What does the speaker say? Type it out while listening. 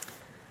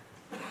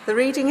The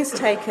reading is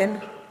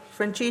taken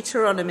from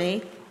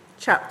Deuteronomy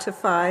chapter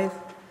 5,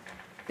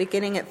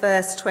 beginning at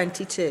verse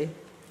 22,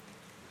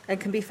 and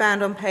can be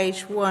found on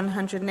page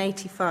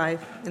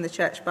 185 in the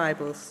Church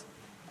Bibles.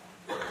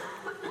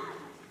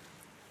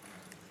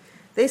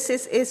 This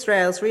is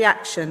Israel's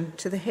reaction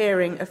to the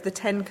hearing of the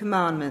Ten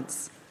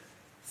Commandments,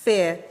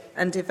 fear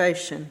and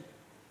devotion.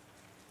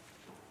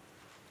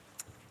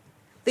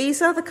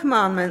 These are the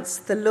commandments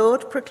the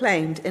Lord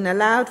proclaimed in a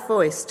loud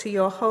voice to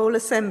your whole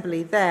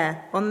assembly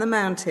there on the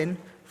mountain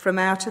from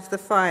out of the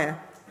fire,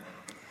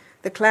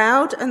 the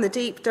cloud and the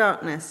deep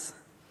darkness,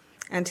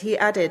 and he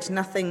added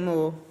nothing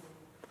more.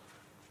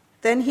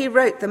 Then he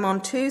wrote them on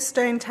 2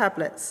 stone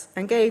tablets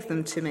and gave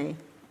them to me.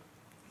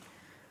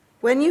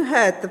 When you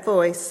heard the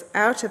voice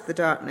out of the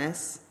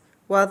darkness,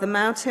 while the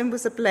mountain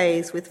was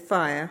ablaze with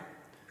fire,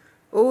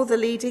 all the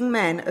leading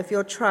men of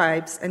your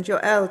tribes and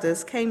your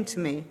elders came to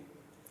me.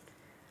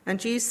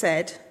 And you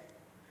said,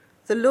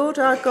 "The Lord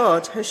our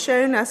God has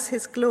shown us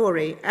his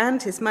glory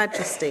and his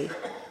majesty,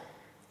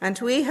 and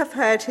we have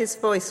heard his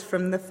voice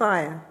from the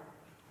fire.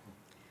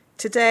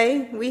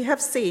 Today we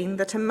have seen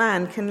that a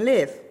man can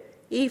live,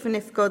 even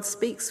if God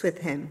speaks with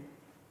him.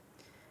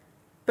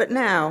 But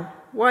now,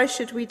 why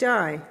should we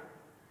die?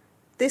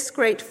 This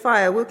great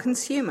fire will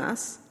consume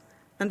us,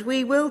 and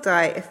we will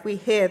die if we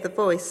hear the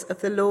voice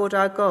of the Lord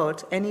our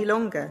God any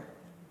longer.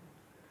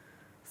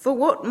 For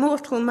what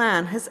mortal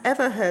man has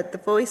ever heard the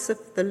voice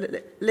of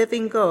the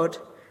living God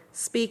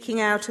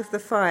speaking out of the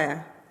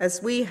fire,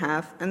 as we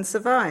have, and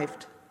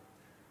survived?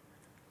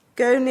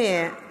 Go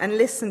near and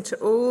listen to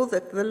all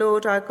that the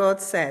Lord our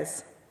God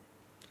says.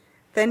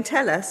 Then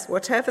tell us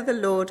whatever the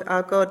Lord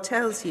our God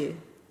tells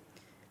you.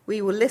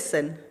 We will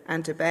listen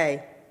and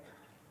obey."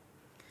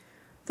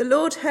 The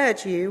Lord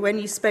heard you when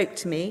you spoke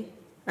to me,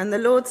 and the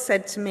Lord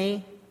said to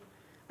me,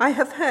 "I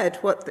have heard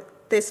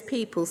what this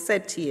people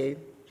said to you.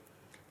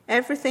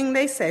 Everything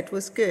they said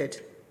was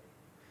good.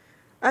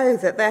 Oh,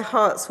 that their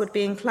hearts would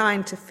be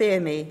inclined to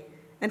fear me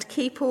and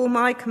keep all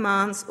my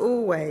commands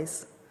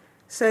always,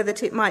 so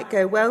that it might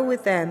go well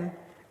with them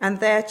and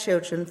their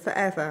children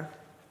forever.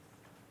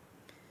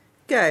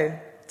 Go,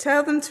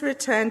 tell them to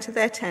return to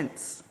their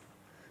tents,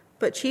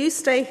 but you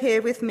stay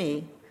here with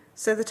me,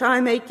 so that I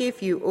may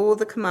give you all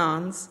the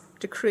commands,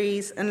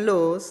 decrees, and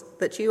laws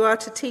that you are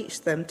to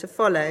teach them to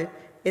follow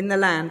in the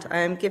land I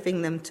am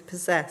giving them to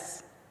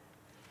possess.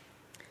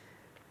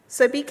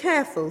 So be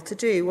careful to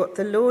do what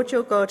the Lord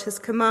your God has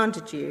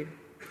commanded you.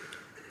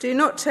 Do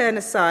not turn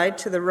aside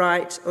to the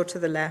right or to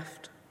the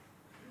left.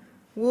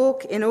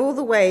 Walk in all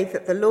the way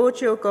that the Lord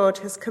your God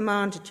has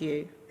commanded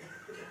you,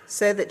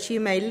 so that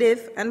you may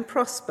live and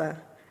prosper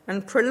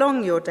and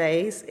prolong your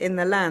days in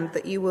the land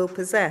that you will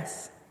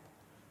possess.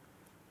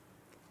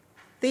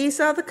 These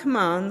are the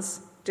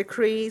commands,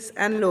 decrees,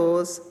 and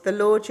laws the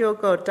Lord your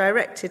God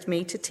directed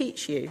me to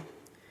teach you,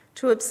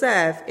 to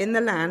observe in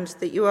the land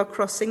that you are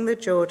crossing the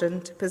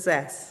Jordan to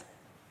possess,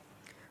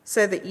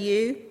 so that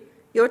you,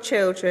 your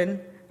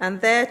children,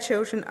 and their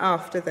children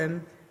after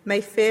them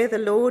may fear the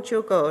Lord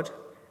your God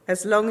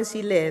as long as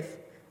you live,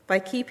 by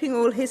keeping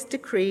all his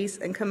decrees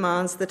and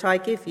commands that I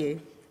give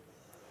you,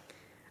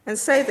 and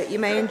so that you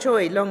may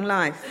enjoy long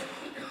life.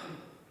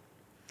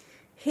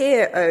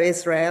 Hear, O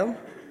Israel,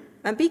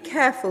 and be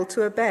careful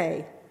to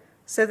obey,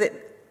 so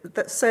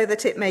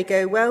that it may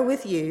go well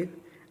with you,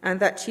 and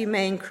that you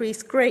may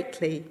increase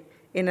greatly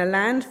in a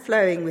land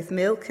flowing with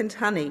milk and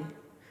honey,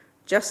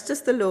 just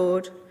as the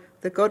Lord,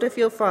 the God of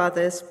your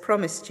fathers,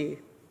 promised you.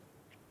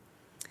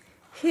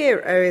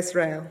 Hear, O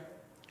Israel,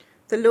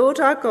 the Lord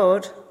our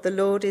God, the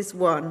Lord is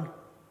one.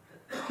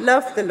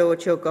 Love the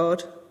Lord your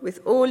God with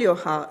all your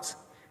heart,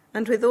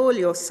 and with all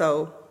your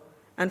soul,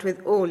 and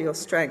with all your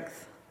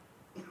strength.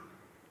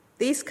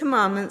 These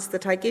commandments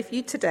that I give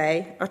you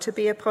today are to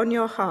be upon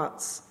your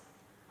hearts.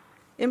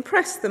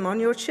 Impress them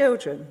on your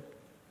children.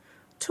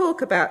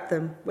 Talk about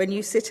them when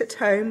you sit at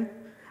home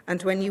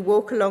and when you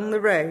walk along the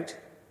road,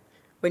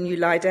 when you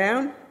lie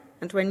down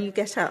and when you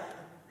get up.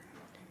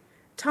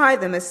 Tie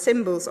them as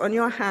symbols on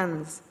your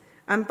hands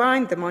and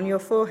bind them on your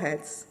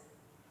foreheads.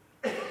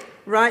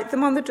 Write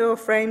them on the door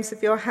frames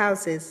of your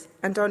houses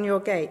and on your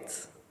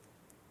gates.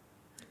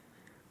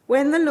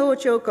 When the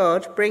Lord your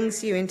God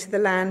brings you into the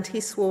land he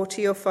swore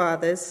to your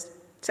fathers,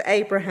 to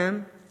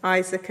Abraham,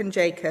 Isaac, and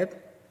Jacob,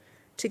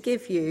 to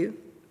give you,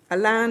 a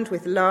land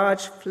with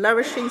large,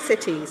 flourishing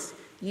cities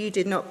you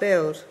did not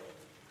build,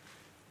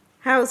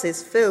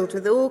 houses filled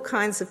with all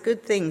kinds of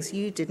good things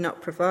you did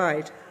not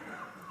provide,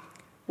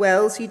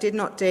 wells you did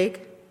not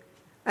dig,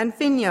 and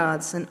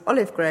vineyards and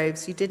olive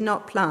groves you did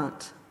not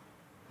plant.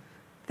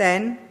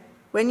 Then,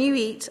 when you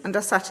eat and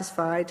are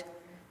satisfied,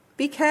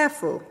 be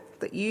careful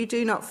that you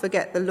do not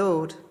forget the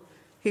Lord,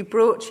 who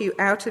brought you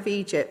out of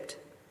Egypt,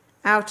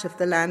 out of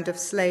the land of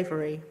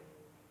slavery.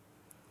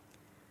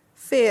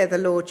 Fear the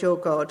Lord your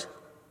God.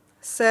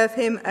 Serve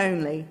him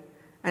only,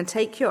 and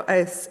take your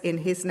oaths in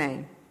his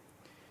name.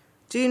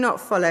 Do not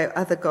follow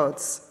other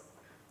gods,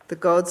 the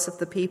gods of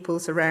the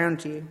peoples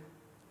around you.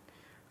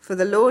 For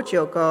the Lord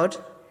your God,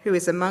 who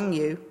is among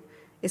you,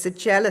 is a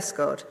jealous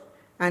God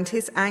and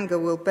his anger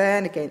will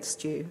burn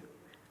against you,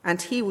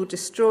 and he will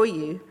destroy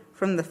you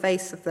from the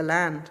face of the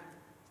land.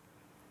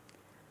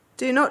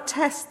 Do not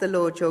test the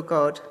Lord your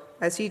God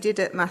as you did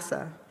at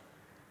Massah.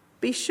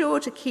 Be sure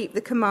to keep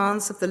the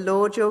commands of the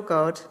Lord your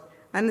God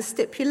and the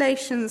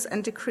stipulations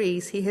and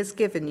decrees he has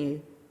given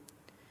you.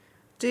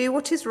 Do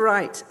what is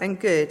right and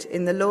good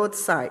in the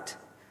Lord's sight,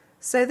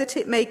 so that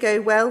it may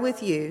go well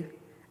with you,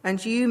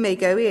 and you may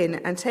go in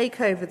and take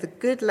over the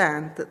good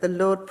land that the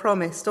Lord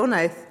promised on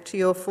oath to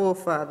your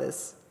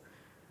forefathers,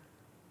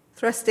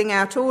 thrusting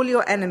out all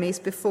your enemies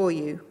before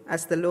you,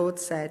 as the Lord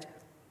said.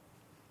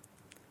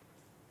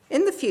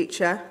 In the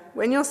future,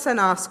 when your son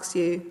asks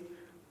you,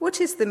 "What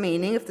is the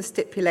meaning of the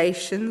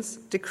stipulations,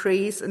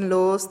 decrees, and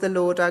laws the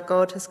Lord our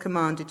God has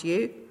commanded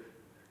you?"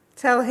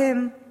 tell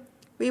him,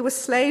 "We were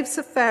slaves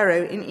of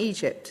Pharaoh in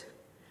Egypt,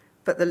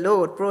 but the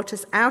Lord brought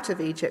us out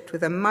of Egypt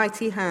with a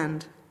mighty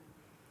hand.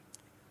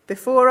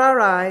 Before our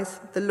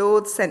eyes, the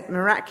Lord sent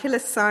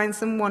miraculous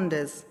signs and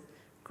wonders,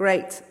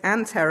 great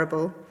and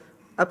terrible,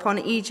 upon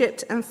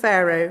Egypt and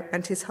Pharaoh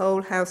and his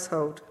whole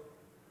household.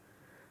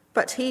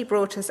 But he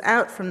brought us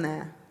out from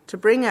there to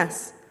bring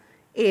us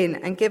in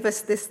and give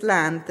us this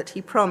land that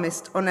he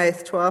promised on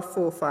oath to our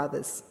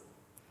forefathers.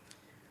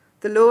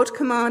 The Lord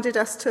commanded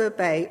us to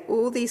obey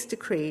all these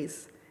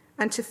decrees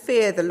and to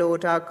fear the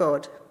Lord our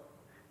God,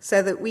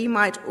 so that we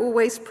might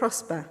always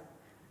prosper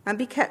and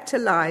be kept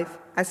alive,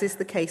 as is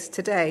the case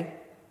today.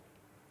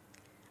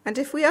 And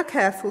if we are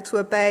careful to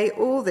obey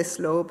all this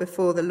law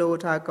before the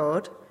Lord our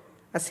God,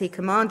 as he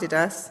commanded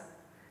us,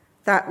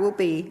 that will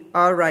be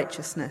our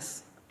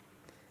righteousness."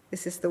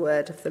 This is the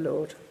word of the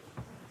Lord.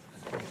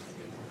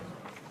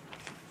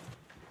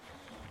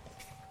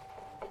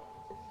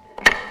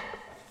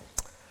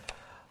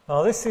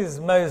 Well, this is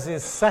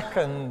Moses'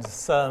 second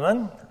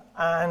sermon,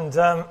 and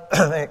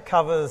it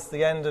covers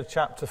the end of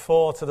chapter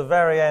 4 to the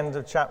very end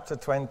of chapter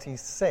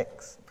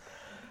 26.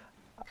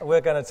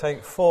 We're going to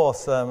take 4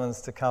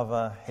 sermons to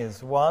cover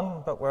his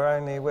one, but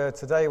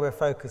today we're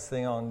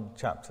focusing on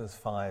chapters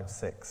 5,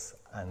 6,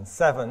 and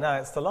 7. Now,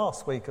 it's the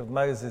last week of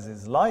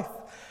Moses' life.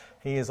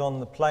 He is on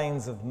the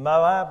plains of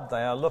Moab.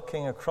 They are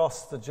looking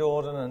across the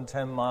Jordan, and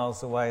 10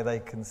 miles away they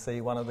can see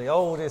one of the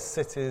oldest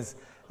cities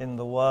in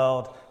the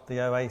world,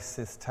 the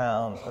oasis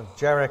town of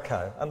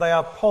Jericho. And they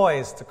are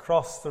poised to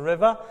cross the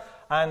river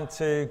and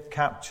to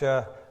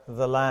capture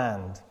the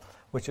land,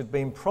 which had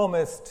been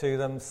promised to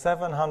them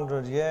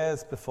 700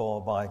 years before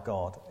by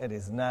God. It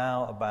is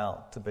now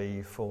about to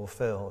be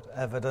fulfilled,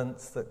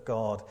 evidence that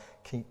God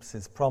keeps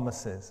his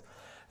promises.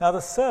 Now,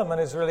 the sermon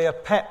is really a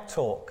pep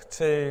talk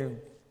to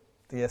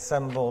the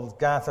assembled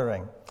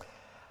gathering.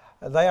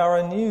 They are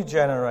a new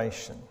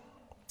generation,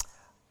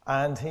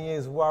 and he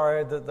is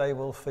worried that they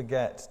will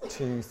forget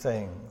 2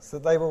 things.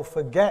 That they will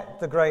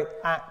forget the great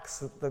acts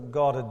that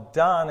God had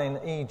done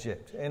in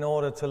Egypt in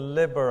order to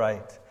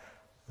liberate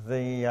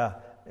the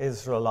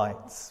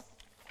Israelites.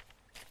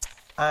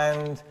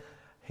 And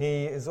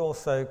he is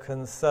also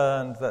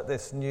concerned that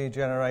this new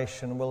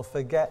generation will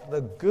forget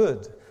the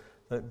good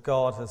that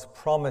God has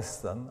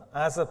promised them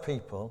as a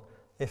people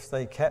if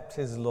they kept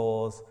his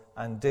laws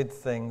and did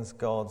things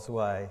God's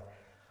way,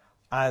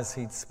 as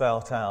he'd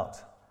spelt out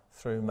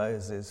through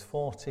Moses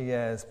 40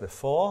 years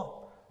before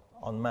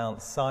on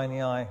Mount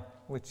Sinai,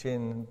 which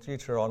in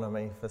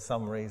Deuteronomy for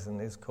some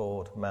reason is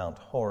called Mount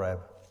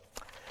Horeb.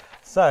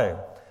 So,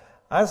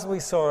 as we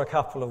saw a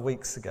couple of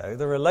weeks ago,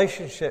 the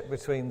relationship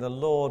between the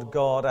Lord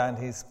God and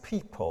his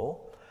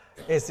people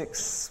is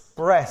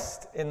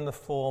expressed in the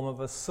form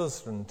of a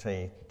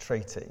suzerainty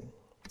treaty.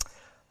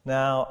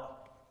 Now,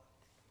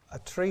 a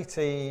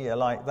treaty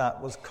like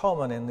that was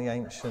common in the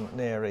ancient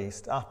Near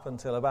East up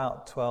until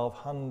about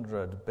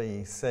 1200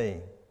 BC.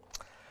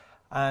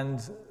 And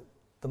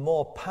the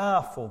more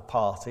powerful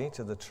party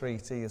to the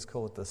treaty is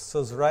called the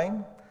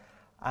suzerain,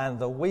 and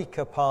the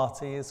weaker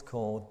party is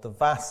called the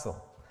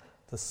vassal.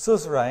 The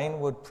suzerain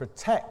would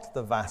protect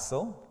the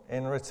vassal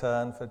in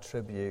return for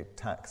tribute,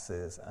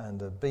 taxes,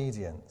 and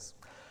obedience.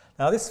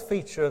 Now, this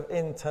feature of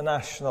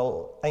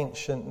international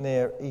ancient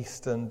Near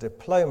Eastern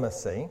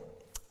diplomacy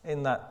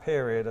in that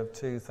period of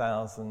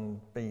 2000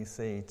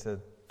 BC to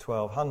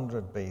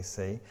 1200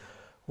 BC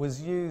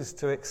was used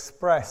to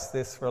express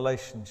this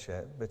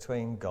relationship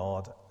between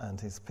God and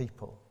his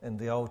people. In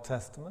the Old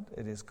Testament,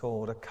 it is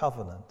called a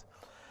covenant.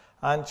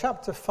 And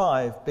chapter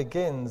 5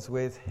 begins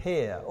with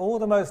hear. All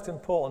the most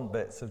important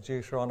bits of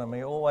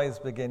Deuteronomy always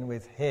begin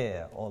with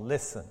hear or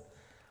listen,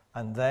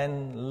 and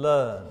then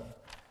learn,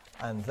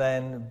 and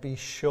then be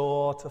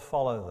sure to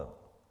follow them.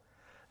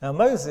 Now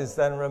Moses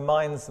then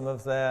reminds them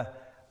of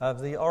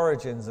the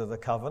origins of the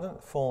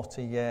covenant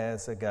 40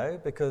 years ago,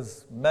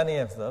 because many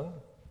of them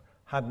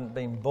hadn't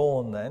been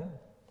born then,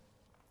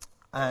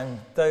 and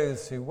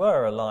those who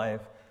were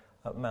alive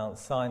at Mount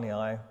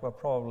Sinai were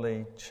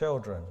probably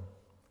children,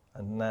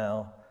 and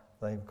now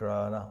they've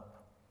grown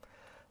up.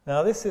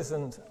 Now, this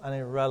isn't an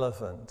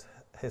irrelevant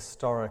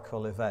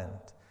historical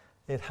event.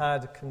 It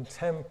had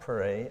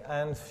contemporary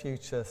and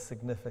future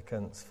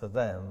significance for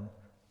them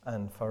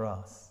and for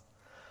us.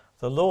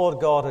 The Lord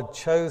God had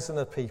chosen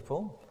a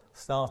people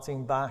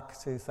starting back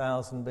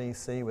 2000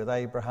 BC with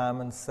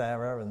Abraham and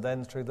Sarah, and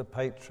then through the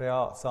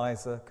patriarchs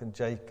Isaac and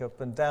Jacob,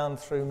 and down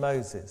through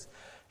Moses.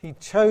 He'd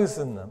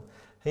chosen them.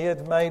 He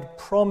had made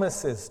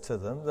promises to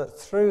them that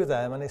through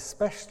them, and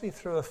especially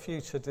through a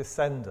future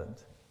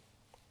descendant,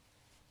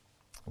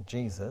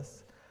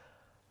 Jesus,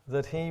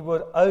 that he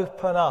would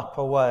open up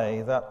a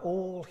way that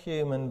all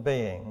human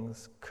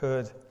beings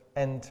could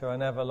enter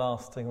an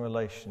everlasting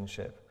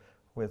relationship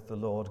with the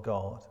Lord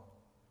God.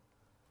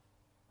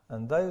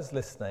 And those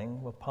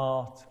listening were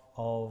part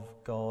of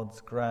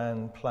God's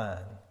grand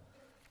plan,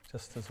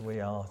 just as we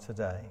are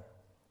today.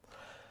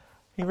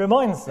 He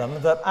reminds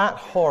them that at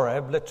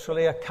Horeb,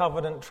 literally a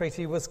covenant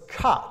treaty was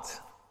cut.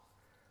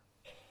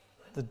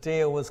 The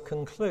deal was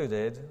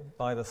concluded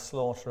by the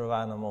slaughter of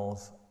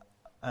animals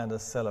and a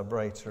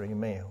celebratory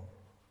meal.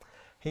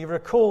 He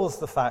recalls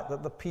the fact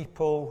that the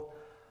people,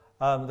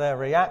 their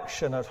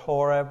reaction at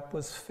Horeb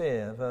was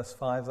fear. Verse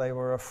 5, they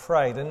were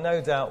afraid, and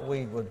no doubt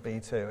we would be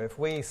too. If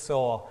we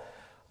saw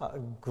a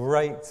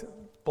great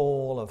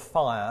ball of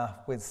fire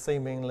with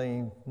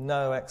seemingly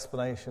no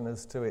explanation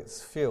as to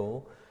its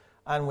fuel,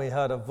 and we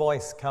heard a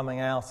voice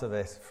coming out of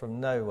it from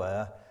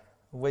nowhere,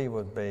 we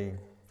would be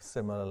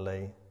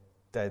similarly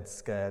dead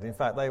scared. In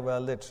fact, they were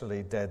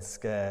literally dead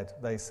scared.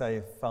 They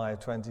say,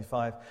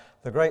 5:25,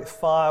 the great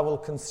fire will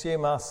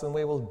consume us, and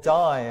we will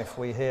die if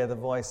we hear the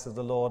voice of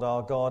the Lord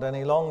our God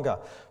any longer.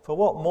 For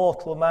what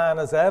mortal man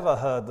has ever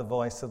heard the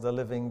voice of the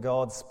living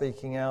God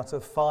speaking out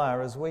of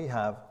fire as we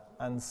have,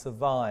 and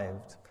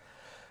survived?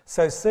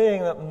 So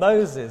seeing that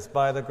Moses,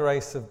 by the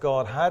grace of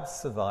God, had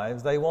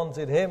survived, they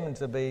wanted him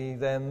to be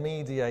their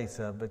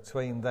mediator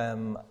between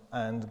them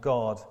and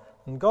God.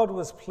 And God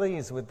was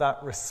pleased with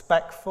that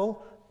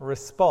respectful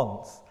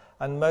response,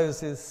 and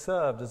Moses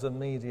served as a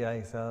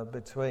mediator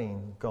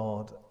between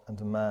God and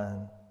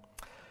man.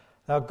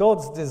 Now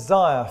God's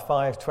desire,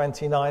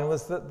 5:29,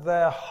 was that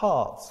their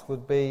hearts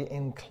would be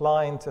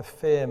inclined to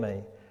fear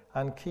me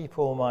and keep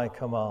all my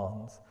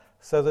commands,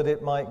 so that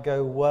it might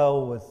go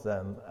well with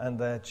them and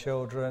their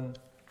children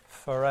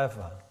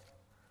forever.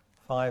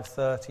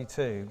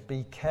 5:32,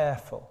 be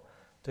careful.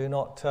 Do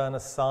not turn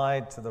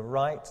aside to the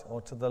right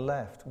or to the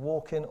left.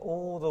 Walk in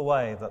all the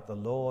way that the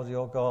Lord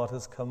your God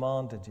has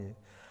commanded you,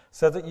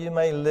 so that you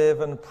may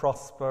live and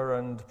prosper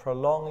and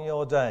prolong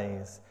your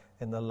days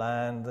in the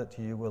land that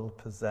you will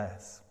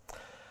possess.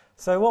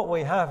 So what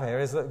we have here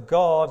is that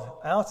God,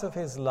 out of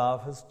his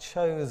love, has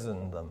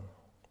chosen them.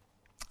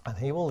 And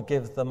he will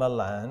give them a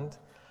land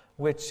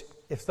which,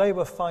 if they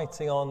were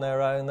fighting on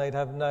their own, they'd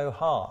have no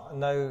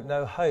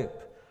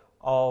hope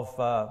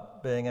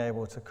of being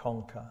able to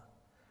conquer.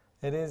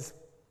 It is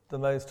the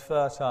most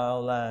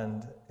fertile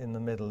land in the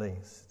Middle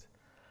East.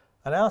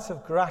 And out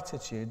of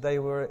gratitude, they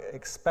were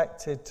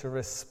expected to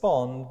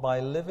respond by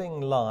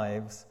living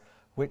lives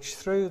which,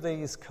 through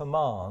these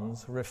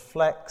commands,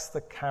 reflects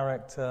the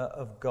character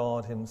of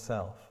God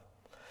himself.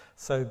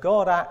 So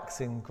God acts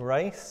in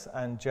grace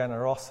and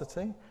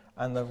generosity,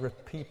 and the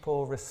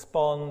people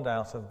respond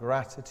out of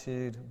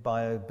gratitude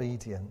by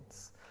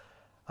obedience.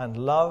 And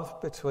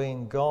love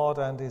between God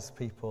and his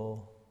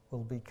people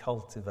will be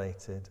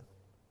cultivated.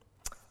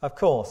 Of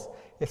course,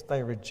 if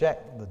they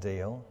reject the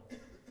deal,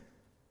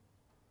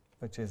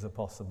 which is a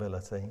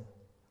possibility,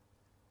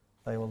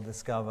 they will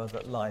discover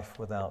that life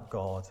without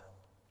God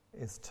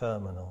is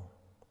terminal.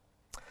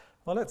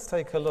 Well, let's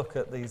take a look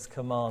at these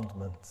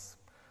commandments,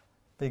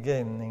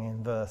 beginning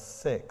in verse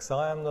 6.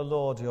 I am the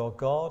Lord your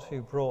God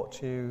who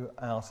brought you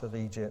out of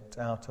Egypt,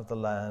 out of the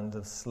land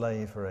of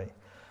slavery.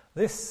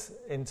 This,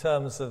 in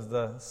terms of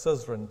the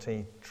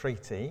suzerainty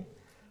treaty,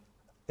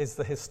 is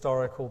the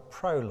historical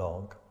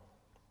prologue.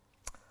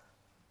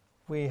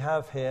 We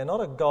have here not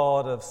a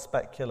God of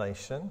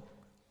speculation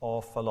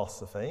or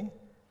philosophy.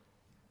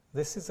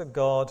 This is a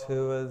God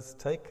who has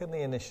taken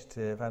the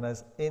initiative and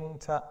has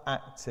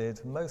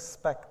interacted most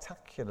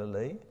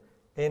spectacularly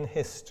in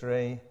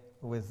history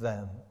with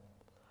them.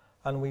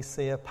 And we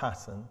see a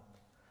pattern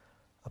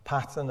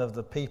of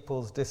the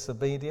people's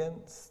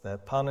disobedience, their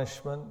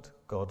punishment,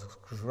 God's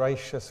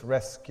gracious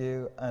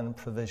rescue and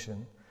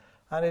provision.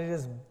 And it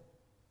is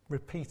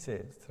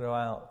repeated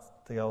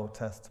throughout the Old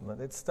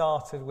Testament. It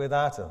started with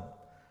Adam,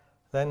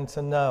 then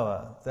to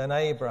Noah, then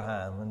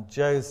Abraham and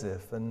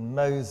Joseph and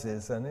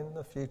Moses, and in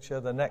the future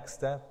the next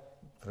step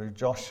through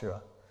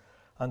Joshua,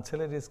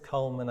 until it is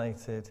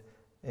culminated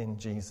in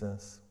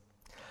Jesus.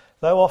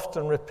 Though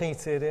often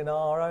repeated in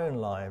our own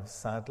lives,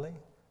 sadly,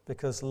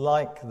 because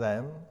like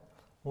them,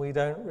 we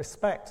don't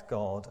respect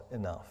God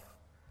enough.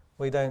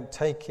 We don't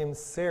take him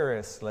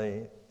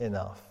seriously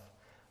enough.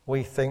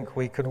 We think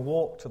we can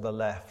walk to the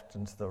left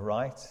and to the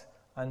right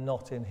and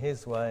not in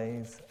his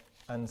ways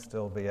and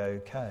still be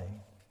okay.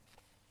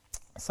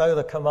 So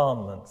the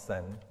commandments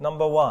then.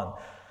 Number 1,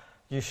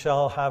 you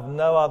shall have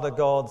no other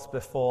gods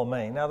before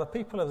me. Now the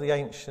people of the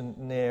ancient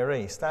Near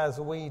East, as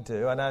we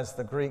do and as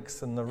the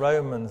Greeks and the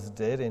Romans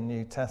did in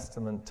New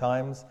Testament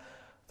times,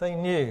 they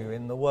knew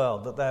in the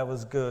world that there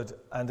was good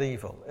and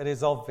evil. It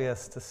is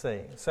obvious to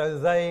see. So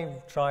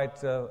they tried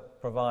to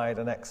provide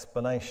an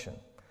explanation.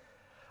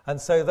 And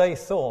so they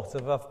thought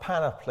of a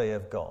panoply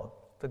of God.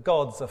 The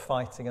gods are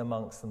fighting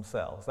amongst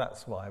themselves.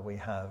 That's why we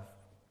have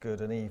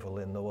good and evil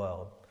in the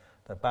world.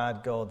 The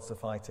bad gods are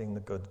fighting the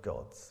good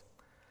gods.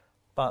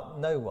 But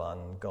no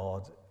one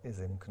God is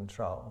in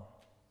control.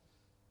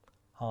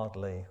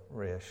 Hardly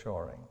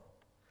reassuring.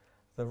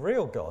 The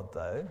real God,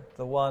 though,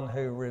 the one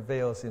who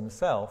reveals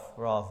himself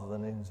rather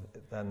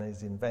than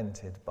is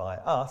invented by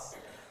us,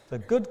 the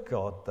good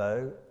God,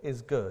 though,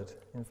 is good.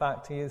 In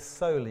fact, he is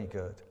solely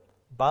good.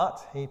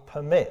 But he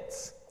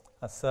permits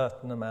a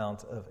certain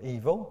amount of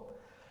evil,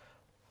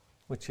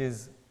 which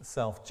is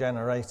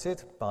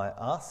self-generated by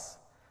us,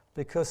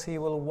 because he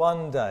will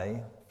one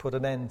day put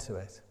an end to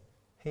it.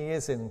 He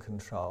is in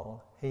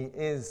control. He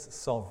is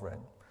sovereign.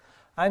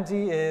 And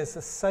he is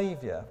a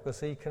saviour, because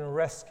he can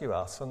rescue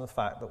us from the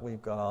fact that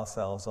we've got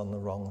ourselves on the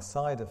wrong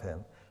side of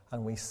him.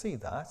 And we see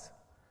that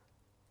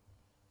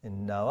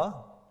in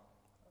Noah,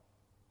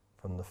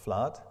 from the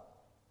flood,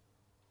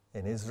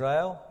 in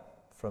Israel,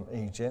 from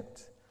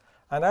Egypt.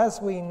 And as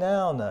we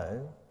now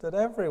know that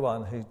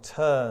everyone who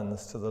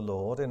turns to the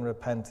Lord in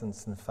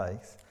repentance and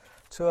faith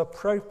to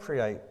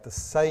appropriate the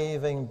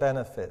saving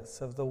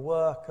benefits of the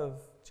work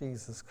of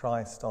Jesus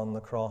Christ on the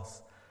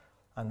cross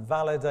and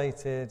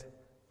validated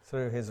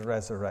through his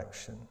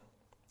resurrection,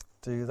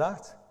 do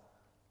that,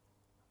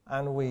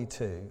 and we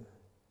too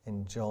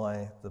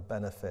enjoy the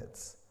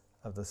benefits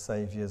of the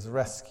Saviour's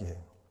rescue.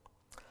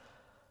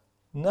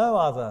 No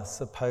other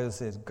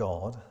supposed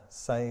God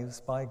saves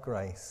by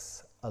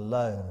grace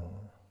alone.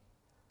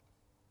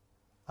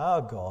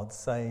 Our God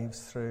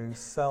saves through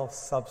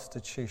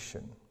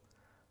self-substitution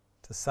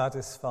to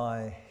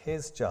satisfy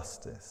his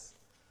justice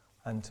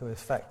and to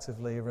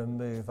effectively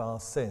remove our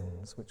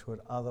sins, which would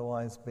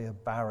otherwise be a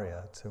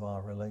barrier to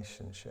our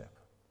relationship.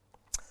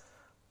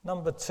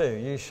 Number 2,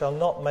 you shall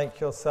not make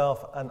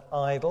yourself an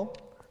idol.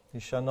 You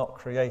shall not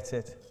create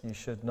it. You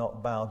should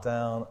not bow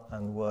down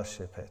and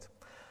worship it.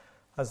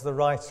 As the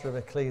writer of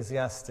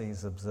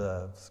Ecclesiastes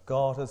observes,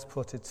 God has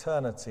put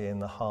eternity in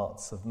the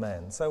hearts of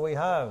men. So we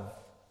have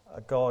a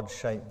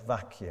God-shaped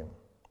vacuum.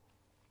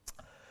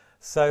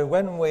 So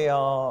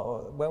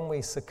when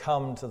we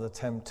succumb to the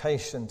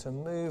temptation to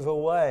move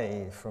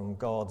away from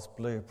God's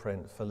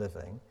blueprint for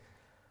living,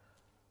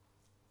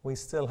 we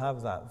still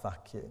have that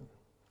vacuum.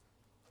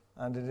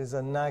 And it is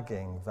a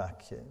nagging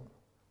vacuum.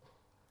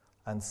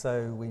 And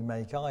so we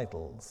make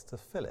idols to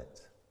fill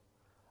it.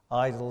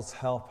 Idols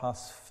help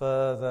us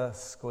further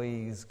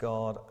squeeze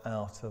God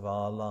out of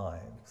our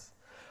lives.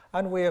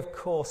 And we, of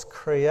course,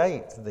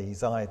 create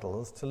these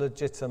idols to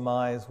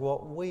legitimize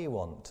what we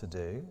want to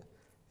do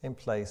in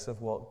place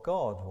of what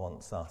God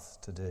wants us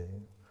to do.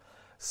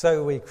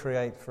 So we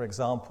create, for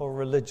example,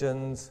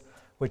 religions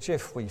which,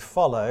 if we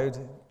followed,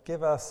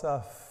 give us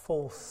a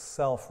false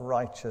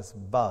self-righteous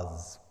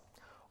buzz.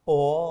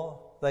 Or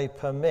they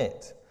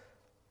permit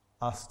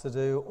us to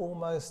do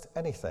almost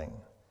anything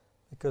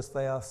because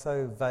they are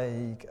so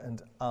vague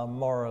and are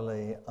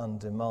morally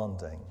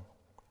undemanding.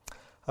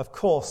 Of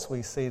course,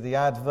 we see the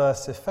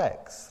adverse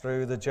effects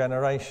through the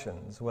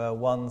generations where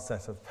one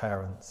set of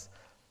parents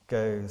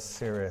goes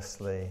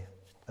seriously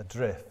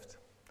adrift.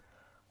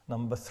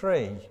 Number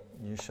 3,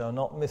 you shall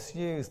not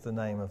misuse the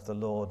name of the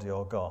Lord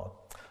your God.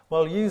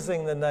 Well,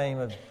 using the name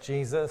of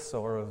Jesus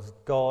or of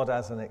God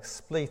as an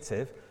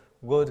expletive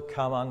would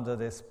come under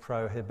this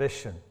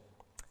prohibition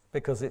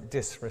because it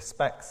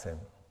disrespects him.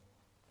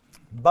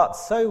 But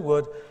so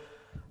would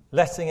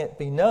letting it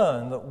be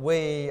known that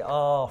we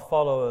are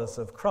followers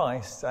of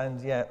Christ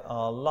and yet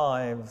our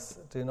lives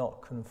do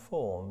not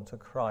conform to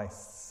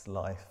Christ's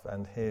life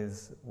and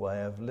his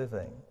way of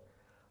living.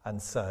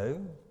 And so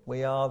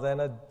we are then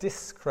a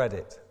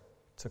discredit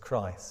to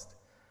Christ.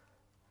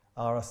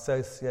 Our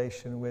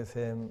association with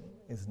him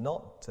is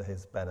not to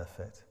his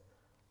benefit.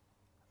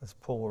 As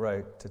Paul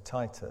wrote to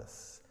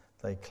Titus,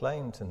 they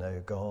claim to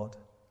know God,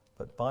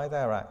 but by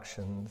their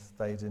actions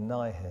they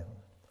deny him.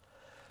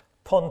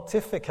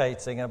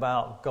 Pontificating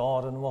about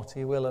God and what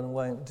he will and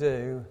won't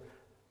do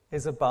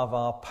is above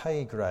our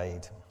pay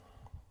grade,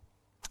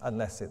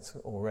 unless it's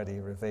already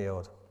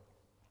revealed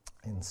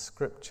in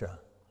Scripture.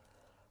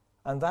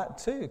 And that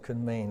too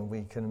can mean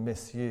we can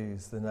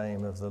misuse the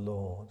name of the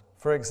Lord.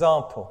 For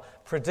example,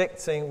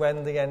 predicting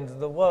when the end of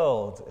the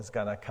world is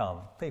going to come.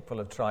 People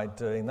have tried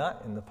doing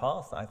that in the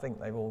past. I think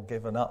they've all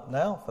given up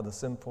now for the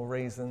simple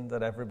reason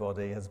that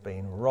everybody has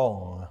been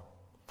wrong.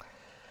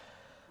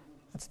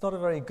 It's not a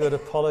very good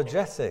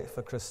apologetic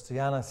for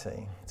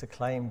Christianity to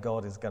claim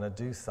God is going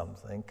to do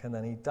something and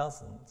then he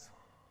doesn't.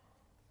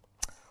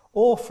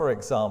 Or, for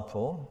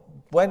example,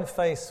 when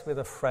faced with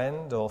a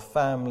friend or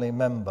family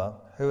member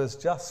who has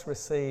just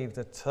received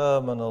a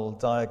terminal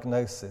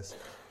diagnosis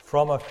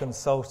from a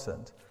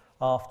consultant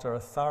after a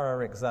thorough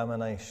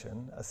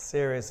examination, a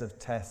series of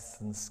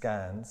tests and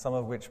scans, some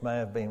of which may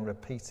have been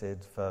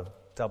repeated for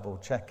double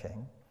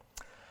checking,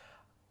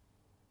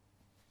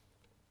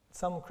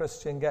 some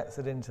Christian gets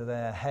it into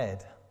their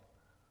head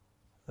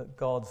that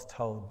God's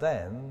told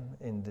them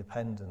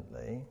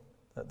independently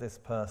that this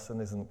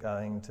person isn't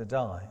going to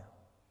die.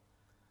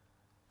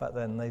 But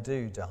then they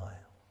do die.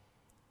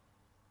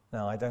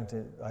 Now, I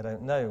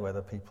don't know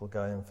whether people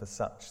go in for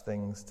such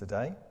things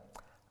today,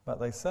 but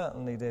they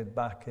certainly did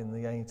back in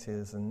the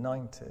 80s and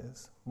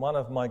 90s. One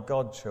of my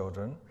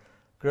godchildren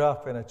grew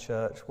up in a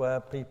church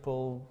where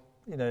people,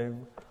 I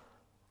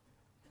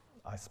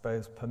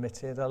suppose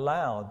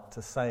allowed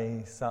to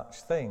say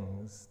such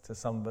things to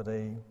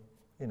somebody,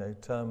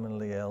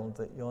 terminally ill,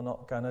 that you're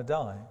not going to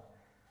die.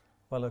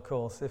 Well, of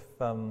course, if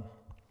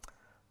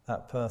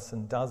that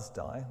person does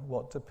die,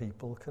 what do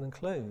people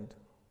conclude?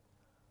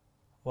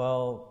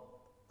 Well,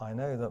 I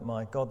know that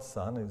my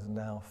godson, who's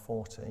now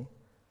 40,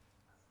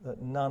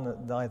 that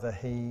neither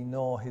he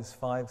nor his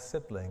 5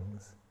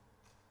 siblings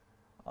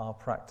are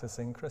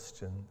practicing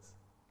Christians,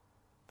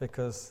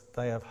 because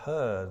they have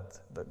heard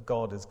that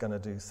God is going to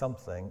do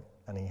something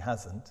and he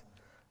hasn't.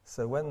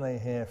 So when they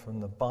hear from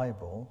the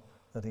Bible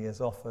that he has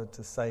offered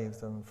to save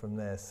them from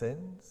their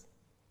sins,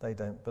 they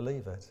don't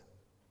believe it.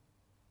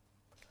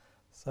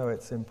 So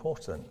it's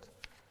important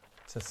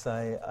to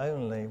say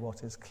only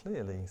what is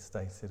clearly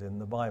stated in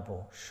the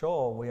Bible.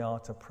 Sure, we are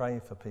to pray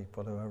for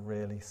people who are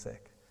really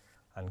sick,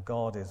 and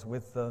God is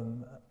with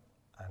them,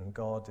 and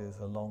God is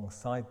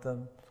alongside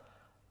them,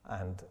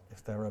 and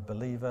if they're a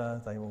believer,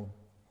 they will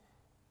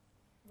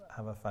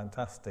have a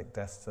fantastic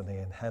destiny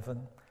in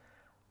heaven.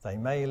 They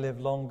may live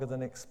longer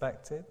than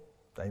expected.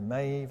 They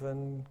may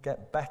even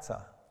get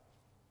better.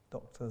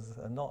 Doctors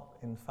are not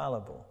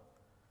infallible.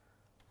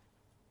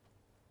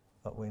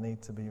 But we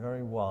need to be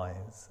very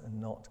wise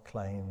and not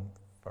claim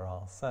for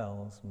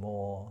ourselves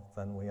more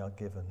than we are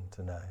given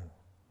to know.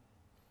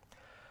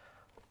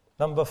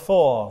 Number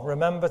 4,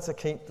 remember to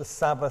keep the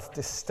Sabbath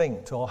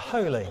distinct or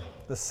holy.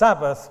 The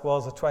Sabbath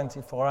was a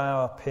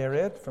 24-hour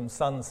period from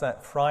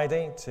sunset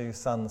Friday to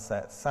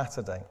sunset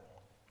Saturday.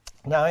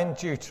 Now in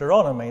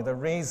Deuteronomy, the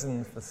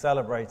reason for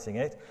celebrating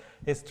it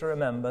is to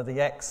remember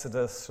the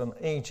Exodus from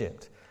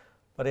Egypt.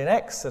 But in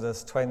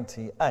Exodus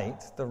 28,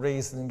 the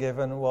reason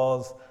given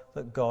was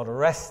that God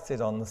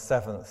rested on the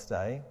 7th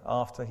day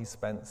after he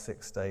spent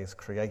 6 days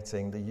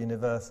creating the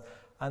universe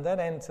and then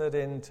entered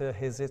into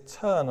his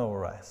eternal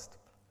rest.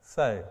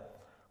 So,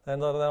 they're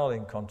not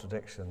in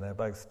contradiction, they're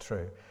both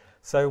true.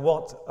 So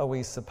what are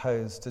we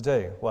supposed to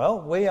do?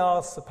 Well, we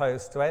are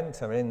supposed to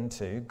enter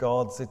into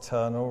God's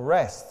eternal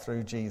rest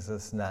through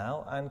Jesus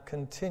now and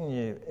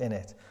continue in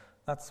it.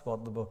 That's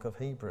what the book of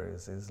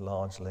Hebrews is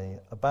largely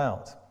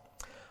about.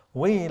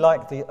 We,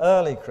 like the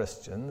early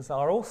Christians,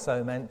 are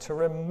also meant to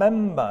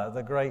remember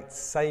the great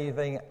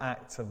saving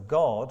act of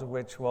God,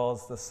 which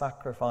was the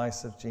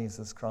sacrifice of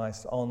Jesus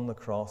Christ on the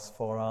cross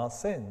for our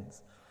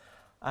sins.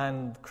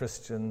 And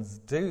Christians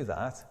do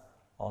that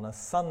on a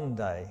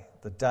Sunday,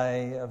 the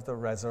day of the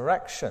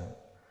resurrection,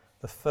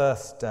 the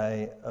first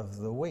day of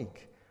the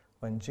week.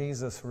 When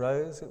Jesus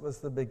rose, it was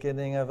the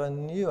beginning of a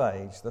new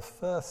age, the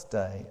first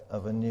day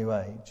of a new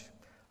age.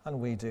 And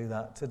we do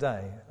that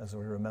today as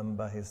we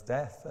remember his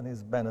death and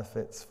his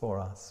benefits for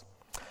us.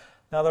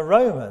 Now, the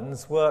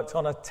Romans worked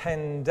on a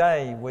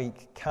 10-day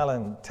week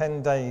calendar,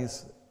 10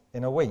 days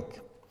in a week.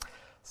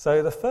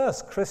 So the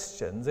first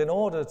Christians, in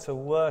order to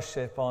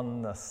worship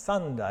on a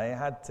Sunday,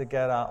 had to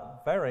get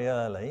up very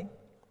early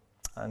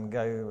and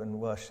go and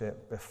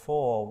worship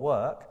before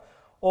work,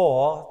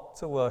 or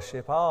to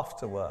worship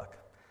after work.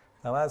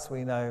 Now, as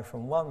we know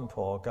from one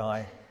poor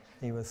guy,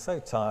 he was so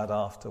tired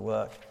after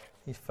work,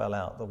 he fell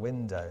out the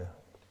window.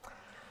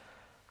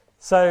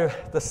 So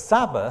the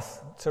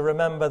Sabbath, to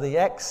remember the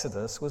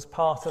Exodus, was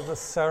part of the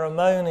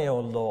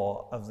ceremonial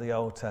law of the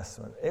Old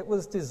Testament. It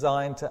was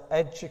designed to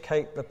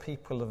educate the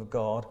people of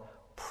God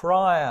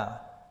prior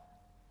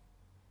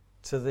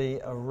to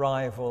the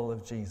arrival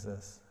of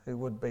Jesus, who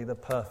would be the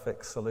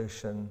perfect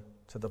solution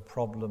to the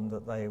problem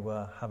that they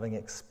were having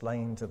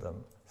explained to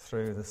them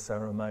through the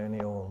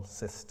ceremonial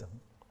system.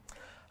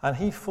 And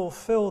he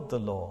fulfilled the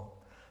law.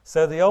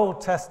 So the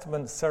Old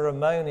Testament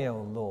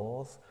ceremonial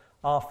laws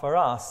are for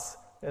us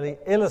really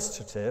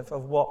illustrative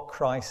of what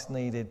Christ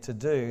needed to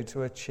do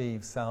to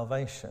achieve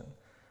salvation.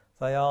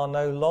 They are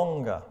no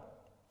longer,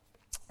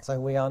 so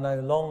we are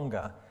no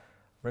longer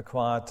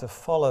required to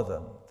follow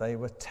them. They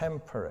were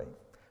temporary.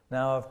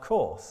 Now, of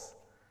course,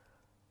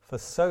 for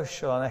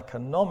social and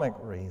economic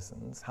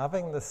reasons,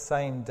 having the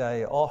same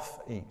day off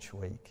each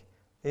week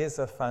is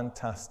a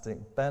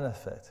fantastic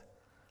benefit.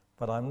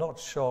 But I'm not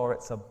sure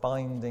it's a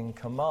binding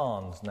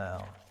command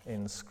now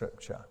in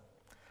Scripture.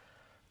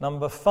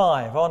 Number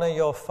 5, honour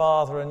your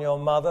father and your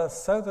mother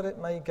so that it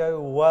may go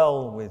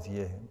well with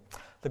you.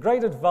 The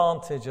great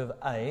advantage of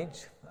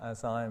age,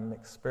 as I'm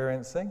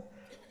experiencing,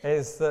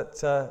 is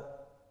that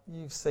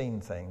you've seen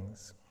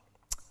things.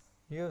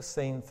 You have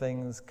seen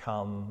things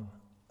come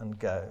and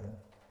go.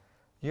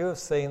 You have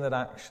seen that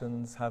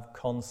actions have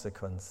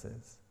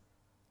consequences.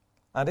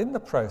 And in the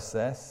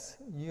process,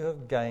 you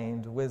have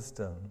gained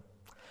wisdom.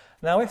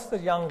 Now, if the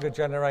younger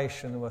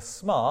generation were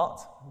smart,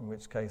 in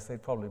which case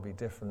they'd probably be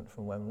different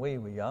from when we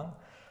were young,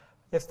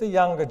 if the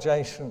younger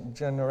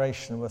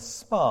generation were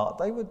smart,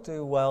 they would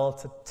do well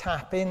to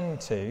tap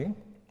into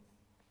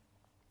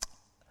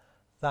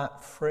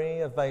that free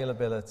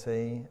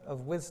availability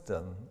of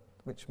wisdom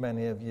which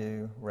many of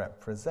you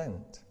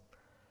represent.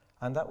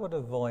 And that would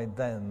avoid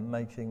them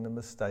making the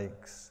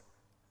mistakes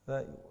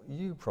that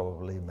you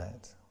probably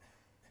made.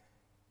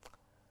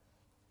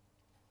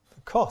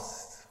 The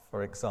cost,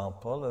 for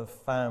example, of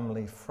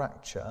family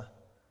fracture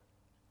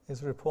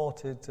is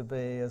reported to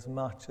be as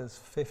much as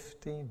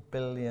 £50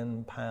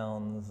 billion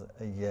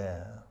a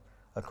year,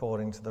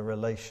 according to the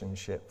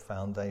Relationship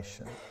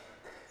Foundation.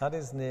 That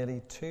is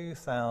nearly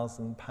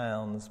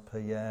 £2,000 per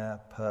year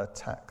per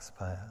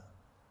taxpayer.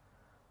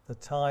 The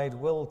tide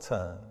will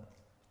turn,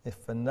 if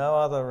for no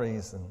other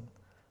reason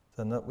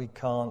than that we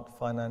can't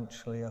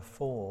financially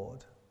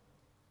afford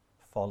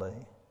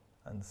folly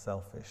and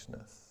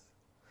selfishness.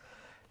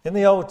 In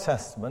the Old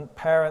Testament,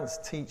 parents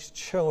teach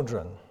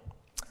children,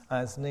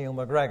 as Neil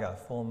MacGregor,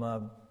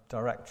 former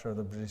director of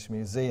the British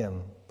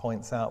Museum,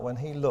 points out when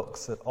he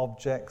looks at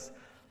objects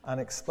and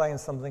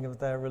explains something of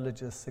their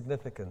religious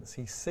significance.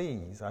 He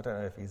sees, I don't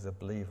know if he's a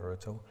believer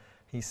at all,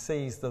 he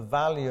sees the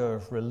value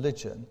of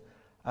religion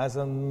as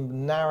a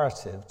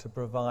narrative to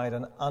provide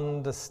an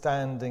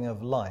understanding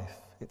of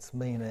life, its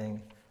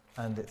meaning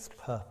and its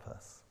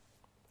purpose.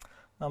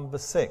 Number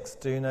 6,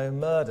 do no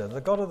murder. The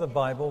God of the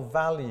Bible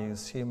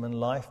values human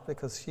life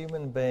because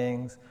human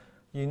beings,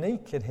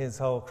 unique in his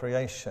whole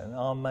creation,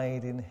 are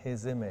made in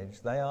his image.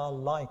 They are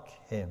like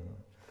him.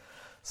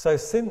 So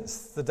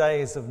since the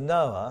days of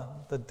Noah,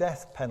 the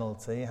death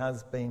penalty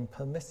has been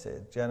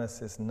permitted.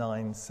 Genesis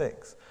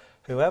 9:6.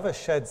 Whoever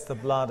sheds the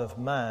blood of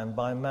man,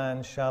 by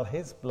man shall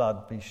his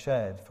blood be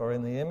shed, for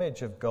in the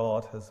image of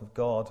God has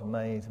God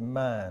made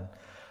man.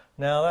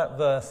 Now that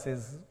verse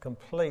is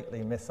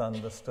completely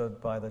misunderstood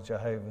by the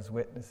Jehovah's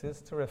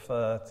Witnesses to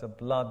refer to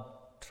blood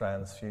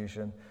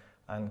transfusion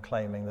and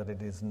claiming that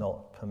it is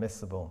not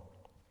permissible.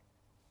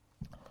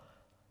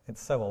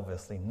 It's so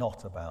obviously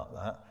not about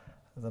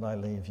that I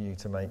leave you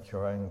to make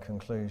your own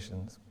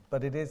conclusions.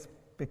 But it is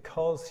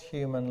because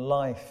human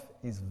life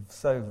is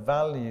so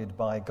valued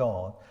by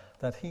God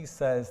that he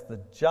says the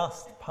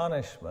just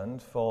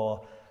punishment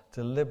for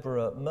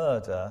deliberate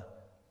murder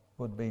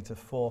would be to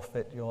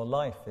forfeit your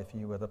life if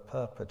you were the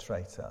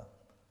perpetrator.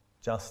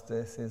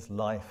 Justice is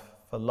life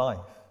for life.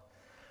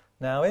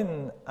 Now,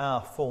 in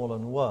our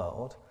fallen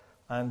world,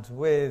 and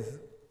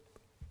with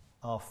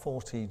our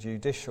 40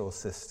 judicial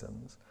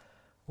systems,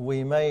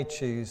 we may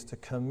choose to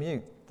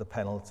commute the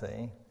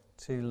penalty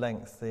to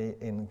lengthy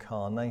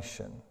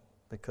incarnation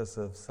because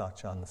of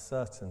such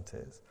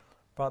uncertainties.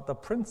 But the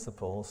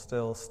principle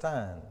still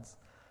stands,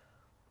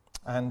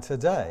 and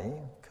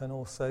today can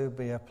also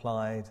be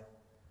applied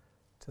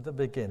to the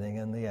beginning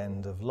and the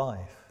end of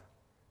life.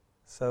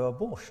 So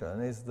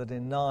abortion is the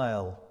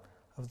denial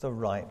of the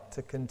right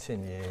to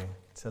continue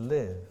to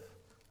live,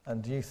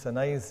 and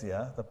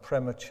euthanasia, the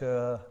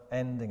premature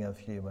ending of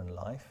human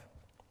life,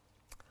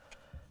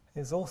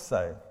 is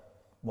also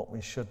what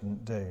we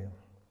shouldn't do.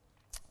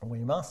 We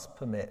must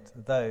permit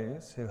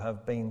those who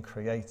have been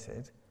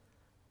created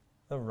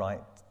the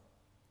right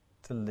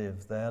to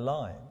live their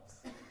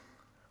lives.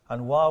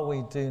 And while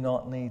we do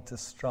not need to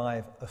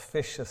strive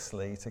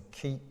officiously to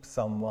keep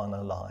someone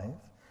alive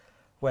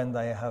when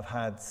they have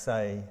had,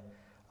 say,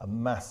 a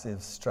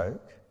massive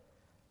stroke,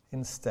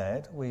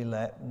 instead we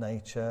let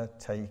nature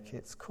take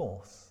its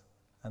course,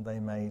 and they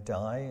may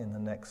die in the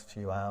next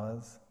few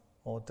hours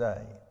or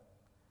day.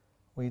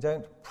 We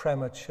don't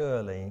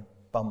prematurely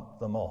bump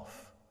them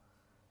off,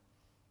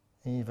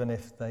 even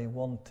if they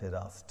wanted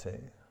us to,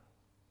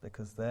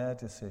 because their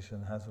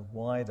decision has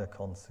wider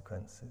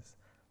consequences.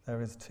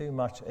 There is too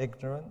much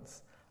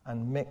ignorance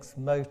and mixed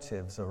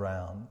motives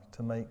around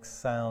to make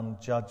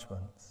sound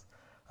judgments.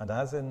 And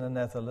as in the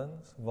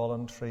Netherlands,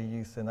 voluntary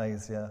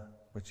euthanasia,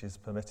 which is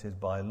permitted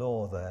by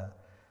law there,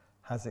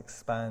 has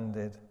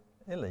expanded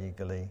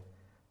illegally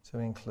to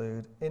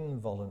include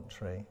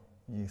involuntary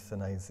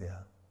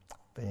euthanasia,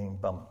 being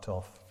bumped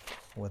off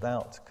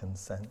without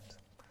consent.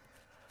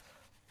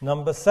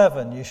 Number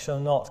 7, you shall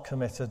not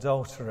commit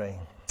adultery.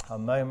 A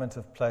moment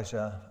of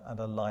pleasure and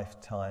a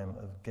lifetime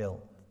of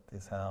guilt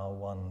is how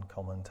one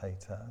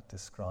commentator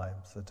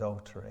describes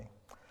adultery.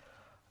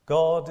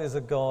 God is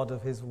a God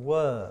of his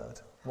word.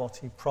 What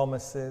he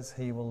promises,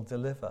 he will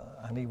deliver,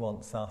 and he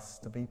wants us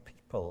to be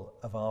people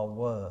of our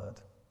word.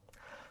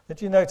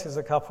 Did you notice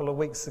a couple of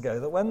weeks ago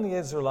that when the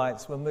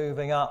Israelites were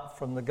moving up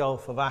from the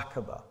Gulf of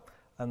Aqaba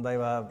and they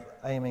were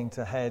aiming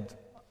to head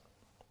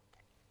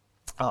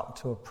up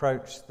to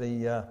approach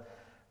the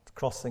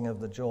crossing of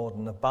the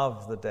Jordan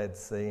above the Dead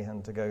Sea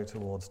and to go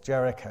towards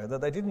Jericho, that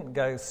they didn't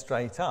go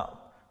straight up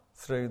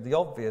through the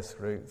obvious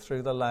route,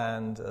 through the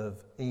land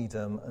of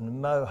Edom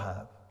and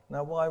Moab.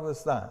 Now, why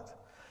was that?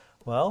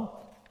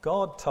 Well,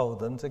 God told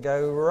them to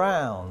go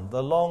round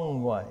the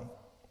long way.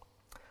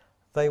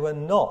 They were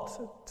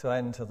not to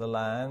enter the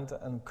land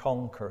and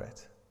conquer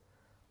it.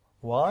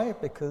 Why?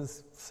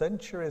 Because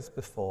centuries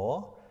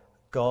before,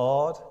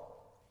 God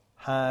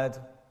had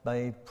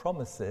made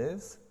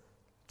promises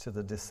to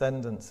the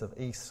descendants of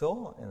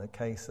Esau in the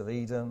case of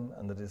Edom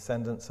and the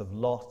descendants of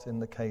Lot in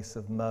the case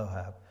of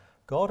Moab.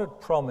 God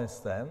had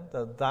promised them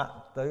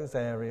that those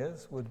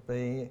areas would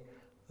be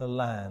the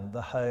land,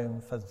 the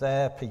home for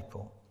their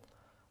people.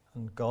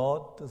 And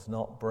God does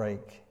not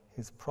break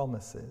his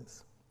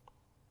promises.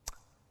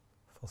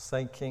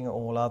 Forsaking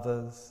all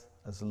others,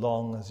 as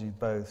long as you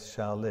both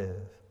shall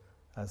live,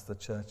 as the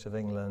Church of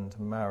England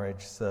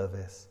marriage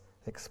service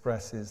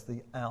expresses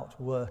the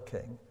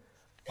outworking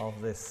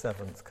of this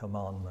seventh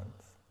commandment.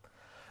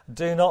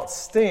 Do not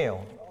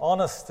steal.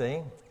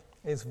 Honesty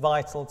is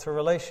vital to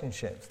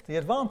relationships. The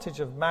advantage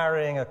of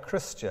marrying a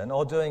Christian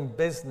or doing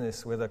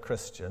business with a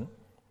Christian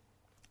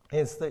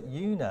is that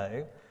you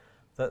know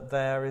that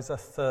there is a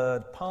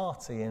third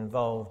party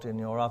involved in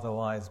your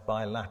otherwise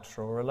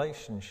bilateral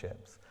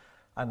relationships.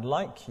 And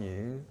like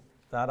you,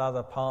 that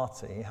other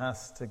party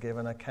has to give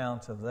an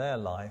account of their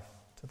life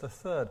to the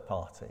third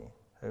party,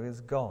 who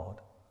is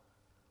God.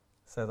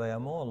 So they are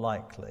more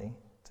likely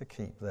to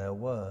keep their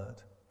word.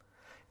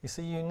 You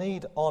see, you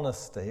need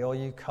honesty or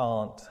you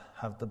can't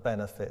have the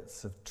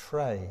benefits of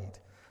trade.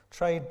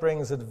 Trade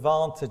brings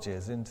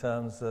advantages in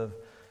terms of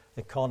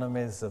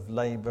economies of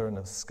labour and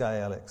of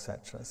scale,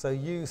 etc. So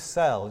you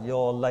sell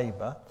your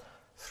labour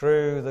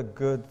through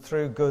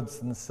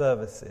goods and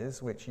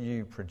services which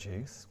you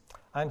produce,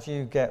 and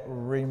you get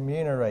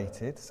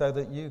remunerated so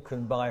that you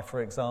can buy,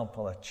 for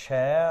example, a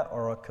chair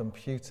or a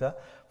computer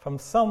from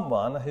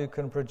someone who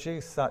can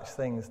produce such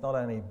things not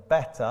only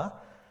better,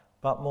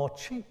 but more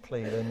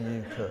cheaply than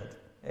you could.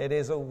 It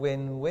is a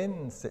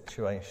win-win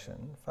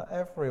situation for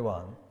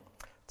everyone.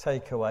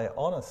 Take away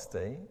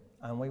honesty,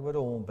 and we would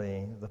all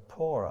be the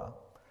poorer.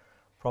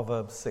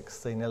 Proverbs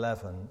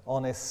 16:11,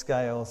 honest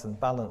scales and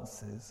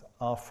balances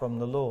are from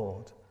the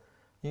Lord.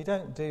 You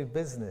don't do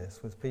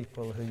business with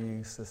people who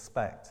you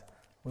suspect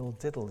will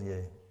diddle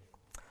you.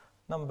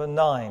 Number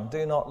 9,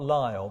 do not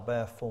lie or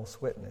bear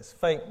false witness.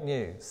 Fake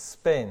news,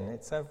 spin,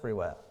 it's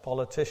everywhere.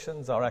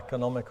 Politicians are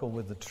economical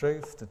with the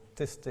truth,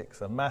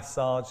 statistics are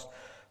massaged,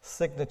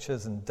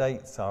 signatures and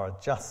dates are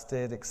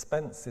adjusted,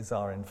 expenses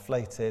are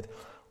inflated,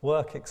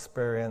 work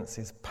experience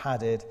is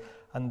padded,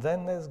 and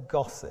then there's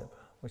gossip,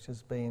 which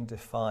has been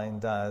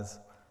defined as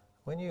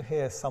when you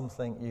hear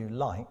something you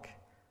like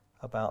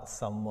about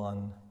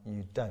someone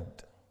you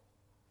don't.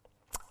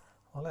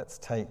 Well, let's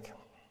take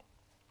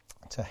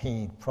to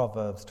heed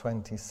Proverbs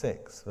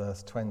 26,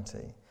 verse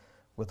 20.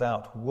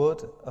 Without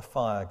wood, a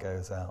fire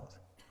goes out.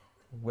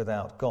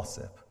 Without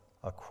gossip,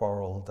 a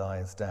quarrel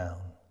dies down.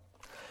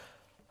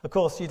 Of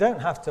course, you don't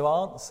have to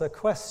answer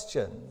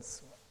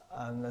questions.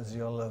 And as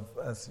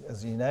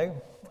you know,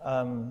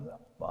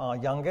 our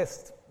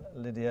youngest,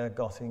 Lydia,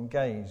 got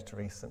engaged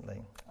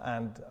recently.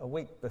 And a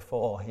week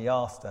before he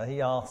asked her,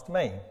 he asked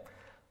me.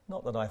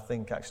 Not that I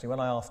think, actually, when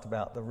I asked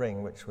about the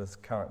ring, which was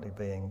currently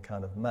being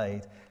kind of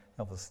made,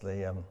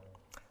 obviously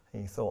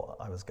he thought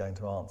I was going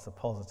to answer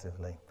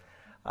positively.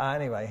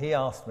 Anyway, he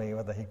asked me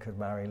whether he could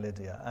marry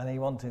Lydia, and he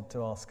wanted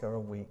to ask her a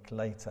week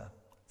later.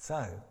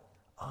 So,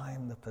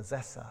 I'm the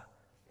possessor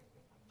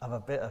of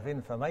a bit of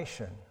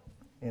information,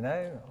 you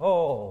know?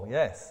 Oh,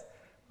 yes.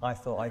 I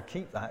thought I'd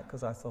keep that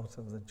because I thought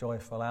of the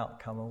joyful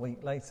outcome a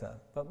week later.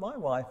 But my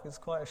wife is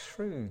quite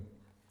shrewd.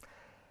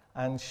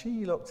 And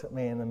she looked at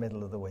me in the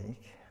middle of the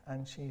week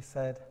and she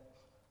said,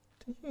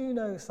 do you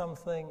know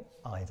something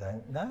I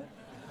don't know?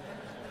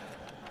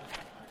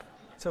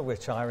 To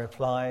which I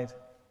replied,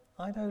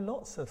 I know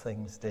lots of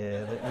things,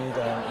 dear, that you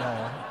don't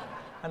know,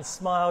 and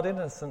smiled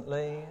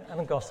innocently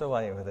and got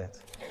away with it.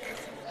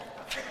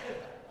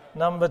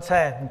 Number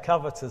 10,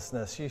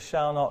 covetousness. You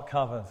shall not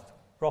covet.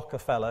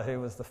 Rockefeller, who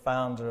was the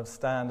founder of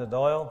Standard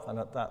Oil, and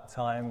at that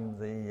time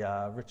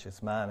the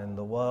richest man in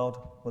the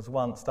world, was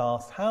once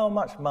asked, how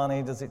much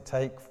money does it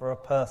take for a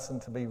person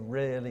to be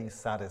really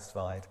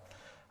satisfied?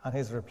 And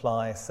his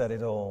reply said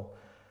it all.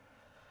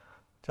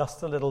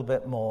 Just a little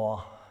bit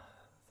more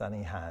than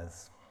he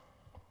has.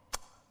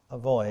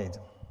 Avoid,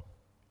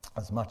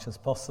 as much as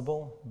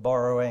possible,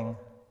 borrowing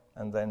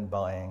and then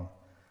buying.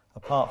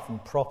 Apart from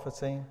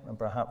property and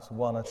perhaps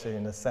one or two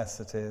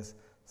necessities,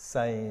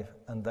 save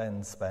and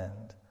then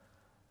spend.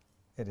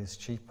 It is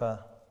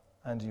cheaper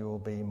and you will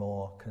be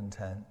more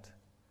content.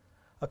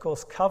 Of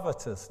course,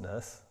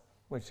 covetousness,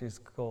 which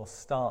of course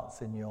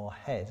starts in your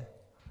head,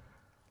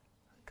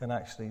 can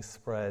actually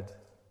spread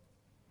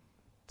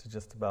to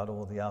just about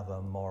all the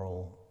other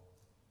moral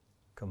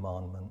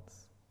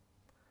commandments.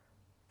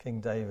 King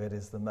David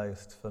is the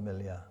most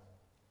familiar.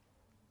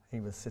 He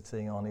was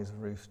sitting on his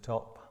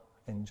rooftop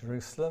in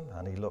Jerusalem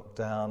and he looked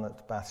down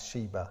at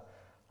Bathsheba,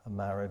 a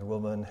married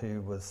woman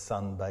who was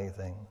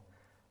sunbathing,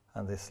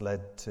 and this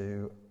led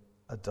to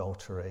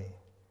adultery.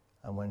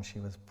 And when she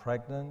was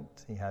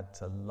pregnant, he had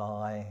to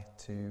lie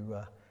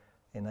to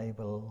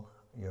enable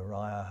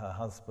Uriah, her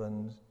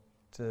husband,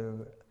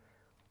 to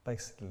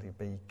basically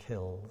be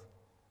killed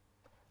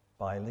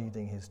by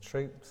leading his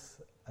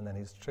troops, and then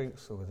his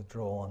troops were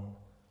withdrawn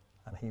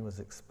and he was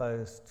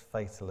exposed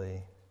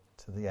fatally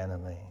to the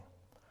enemy.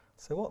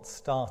 So what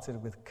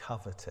started with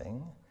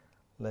coveting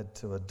led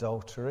to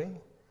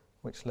adultery,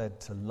 which led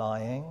to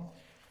lying,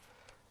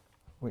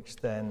 which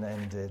then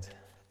ended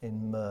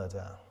in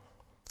murder.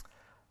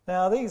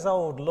 Now, these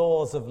old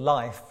laws of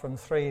life from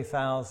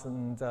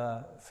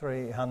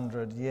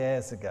 3,300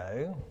 years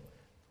ago,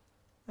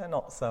 they're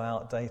not so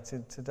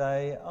outdated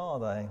today, are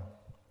they?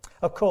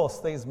 Of course,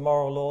 these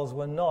moral laws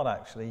were not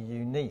actually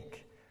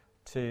unique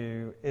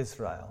to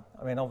Israel.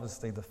 I mean,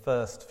 obviously the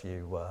first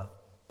few were,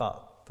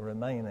 but the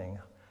remaining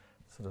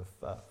sort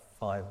of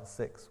 5 or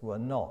 6 were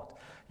not.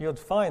 You'd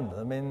find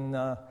them in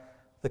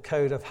the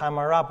Code of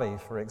Hammurabi,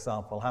 for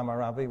example.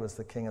 Hammurabi was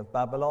the king of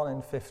Babylon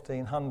in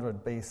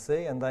 1500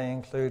 BC, and they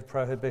include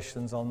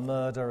prohibitions on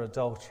murder,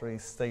 adultery,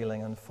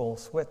 stealing, and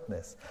false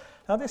witness.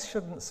 Now, this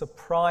shouldn't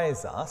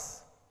surprise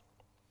us.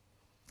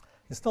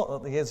 It's not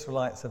that the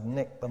Israelites have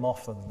nicked them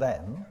off of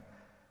them,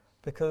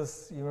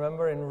 because you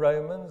remember in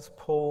Romans,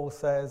 Paul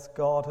says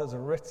God has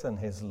written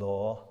his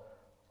law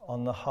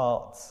on the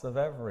hearts of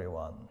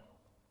everyone.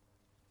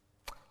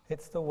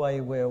 It's the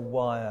way we're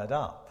wired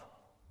up.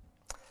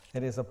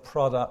 It is a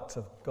product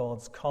of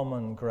God's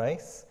common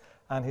grace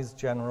and his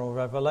general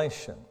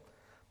revelation.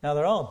 Now,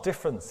 there are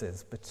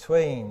differences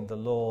between the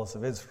laws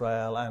of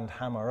Israel and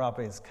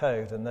Hammurabi's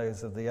code and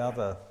those of the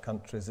other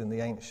countries in the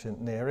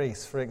ancient Near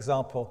East. For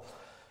example,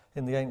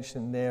 in the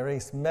ancient Near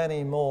East,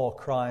 many more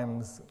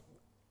crimes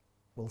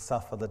will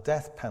suffer the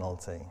death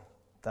penalty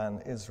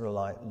than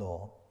Israelite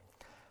law.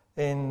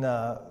 In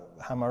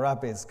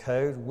Hammurabi's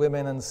code,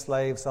 women and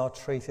slaves are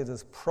treated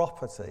as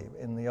property.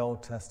 In the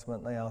Old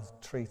Testament, they are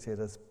treated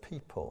as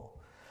people.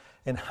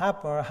 In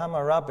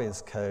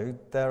Hammurabi's code,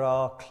 there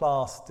are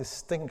class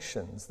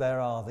distinctions.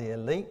 There are the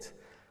elite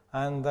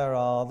and there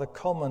are the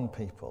common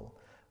people,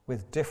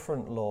 with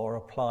different law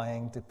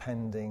applying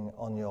depending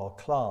on your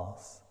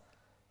class.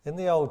 In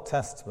the Old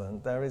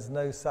Testament, there is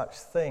no such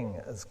thing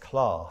as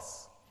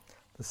class.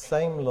 The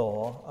same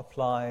law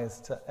applies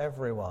to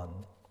everyone.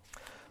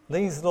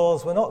 These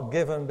laws were not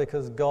given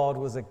because God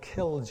was a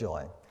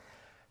killjoy.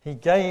 He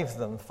gave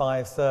them,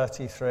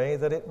 5:33,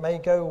 that it may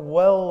go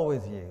well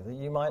with you, that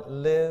you might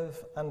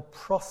live and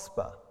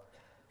prosper.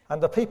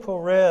 And the people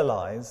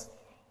realize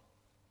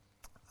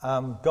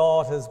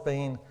God has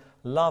been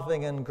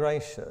loving and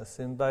gracious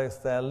in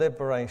both their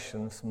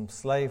liberation from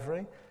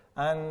slavery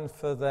and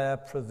for their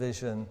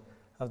provision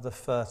of the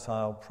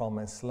fertile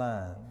promised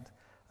land.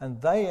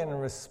 And they, in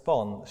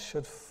response,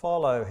 should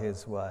follow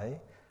his way,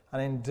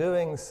 and in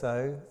doing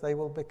so, they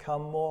will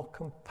become more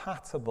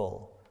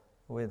compatible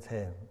with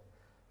him,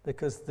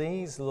 because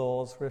these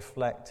laws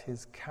reflect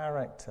his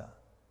character.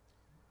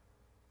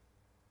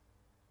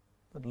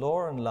 But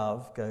law and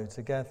love go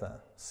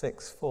together.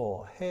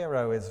 6:4, Hear,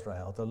 O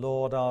Israel, the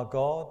Lord our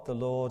God, the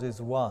Lord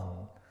is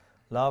one.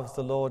 Love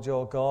the Lord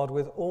your God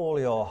with all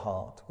your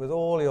heart, with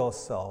all your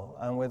soul,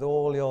 and with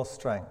all your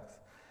strength.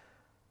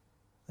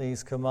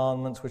 These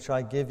commandments which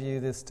I give you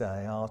this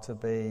day are to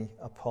be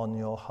upon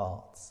your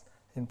hearts.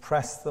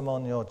 Impress them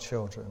on your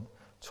children.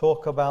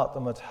 Talk about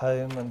them at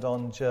home and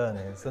on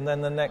journeys. And then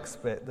the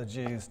next bit the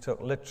Jews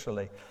took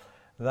literally.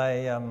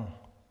 They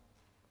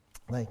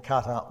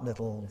cut up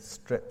little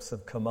strips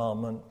of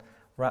commandment,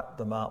 wrapped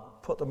them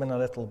up, put them in a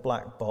little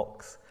black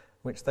box,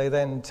 which they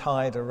then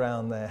tied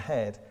around their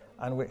head,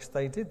 and which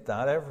they did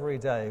that every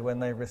day when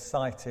they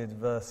recited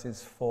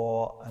verses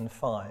 4 and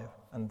 5.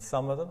 And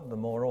some of them, the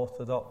more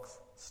orthodox,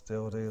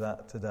 still do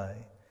that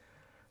today.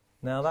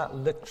 Now, that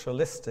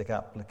literalistic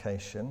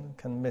application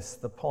can miss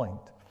the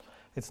point.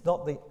 It's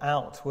not the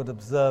outward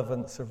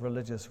observance of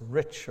religious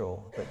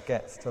ritual that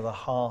gets to the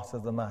heart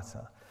of the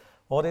matter.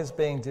 What is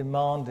being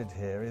demanded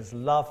here is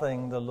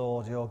loving the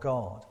Lord your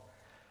God,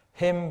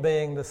 him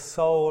being the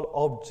sole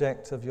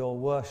object of your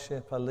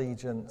worship,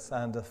 allegiance,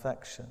 and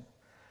affection.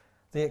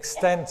 The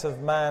extent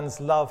of man's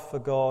love for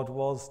God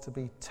was to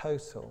be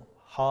total,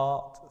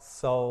 heart,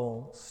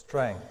 soul,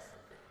 strength.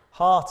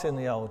 Heart in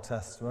the Old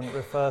Testament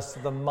refers to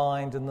the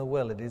mind and the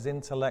will. It is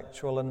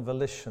intellectual and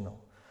volitional.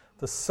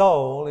 The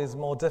soul is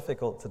more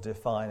difficult to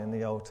define in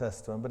the Old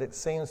Testament, but it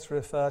seems to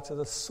refer to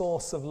the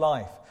source of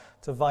life,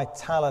 to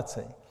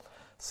vitality.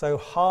 So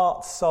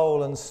heart,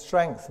 soul, and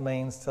strength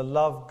means to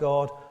love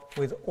God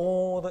with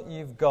all that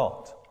you've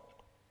got.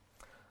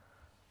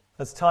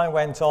 As time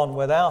went on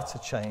without a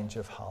change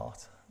of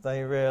heart,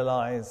 they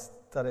realized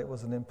that it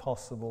was an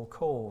impossible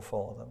call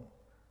for them.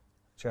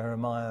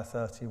 Jeremiah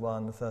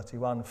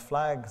 31:31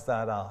 flags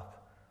that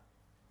up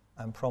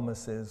and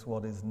promises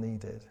what is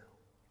needed.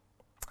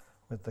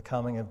 With the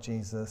coming of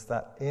Jesus,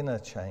 that inner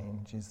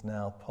change is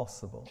now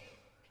possible.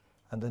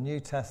 And the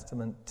New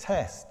Testament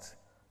test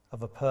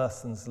of a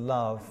person's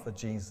love for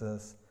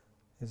Jesus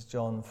is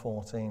John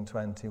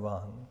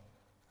 14:21,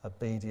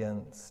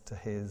 obedience to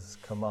his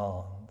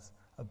commands.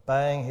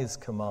 Obeying his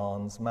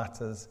commands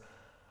makes us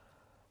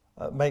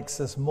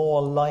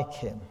more like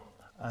him,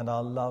 and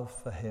our love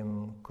for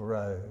him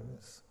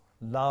grows.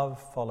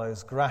 Love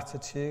follows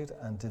gratitude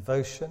and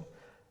devotion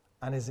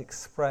and is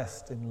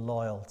expressed in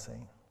loyalty.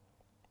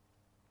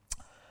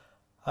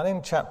 And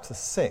in chapter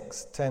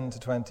 6, 10 to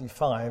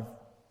 25,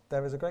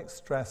 there is a great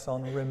stress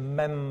on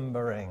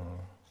remembering.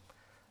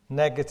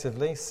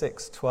 Negatively,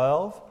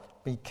 6:12,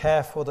 be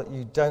careful that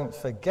you don't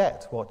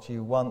forget what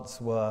you once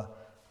were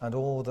and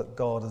all that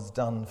God has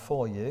done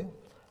for you.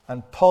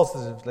 And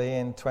positively,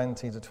 in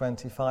 20 to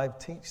 25,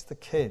 teach the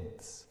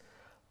kids.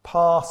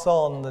 Pass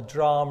on the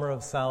drama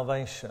of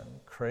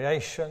salvation,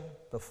 creation,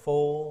 the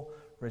fall,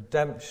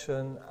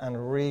 redemption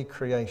and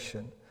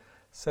recreation,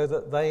 so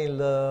that they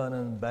learn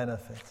and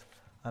benefit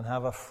and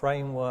have a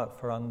framework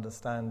for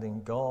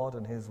understanding God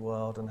and his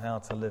world and how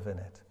to live in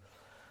it.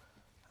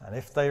 And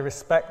if they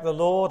respect the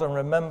Lord and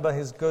remember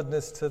his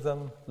goodness to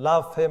them,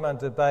 love him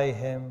and obey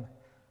him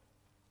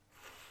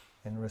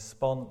in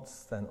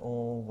response, then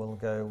all will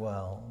go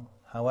well.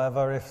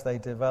 However, if they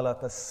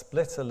develop a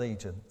split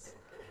allegiance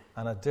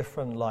and a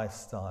different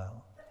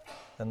lifestyle,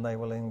 then they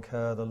will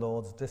incur the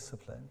Lord's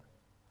discipline.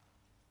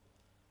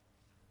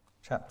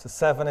 Chapter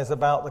 7 is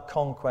about the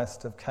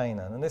conquest of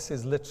Canaan, and this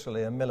is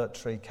literally a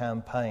military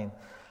campaign.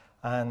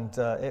 And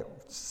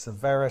its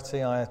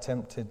severity I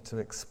attempted to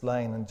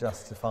explain and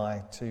justify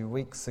 2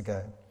 weeks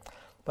ago.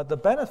 But the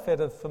benefit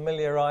of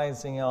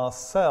familiarizing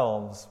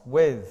ourselves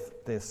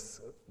with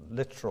this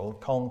literal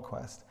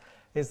conquest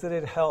is that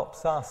it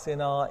helps us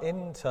in our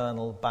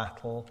internal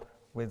battle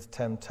with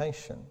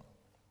temptation.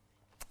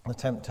 The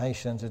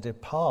temptation to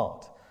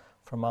depart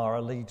from our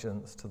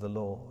allegiance to the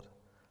Lord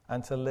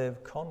and to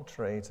live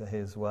contrary to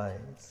his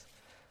ways.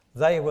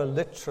 They were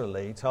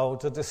literally told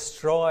to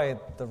destroy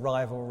the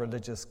rival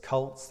religious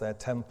cults, their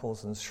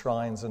temples and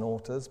shrines and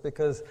altars,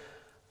 because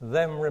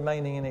them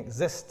remaining in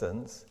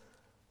existence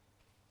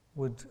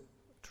would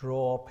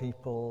draw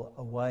people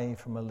away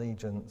from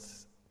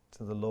allegiance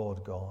to the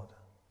Lord God.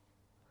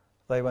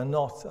 They were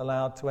not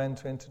allowed to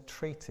enter into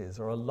treaties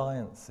or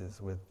alliances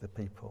with the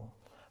people.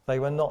 They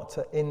were not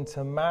to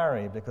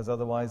intermarry, because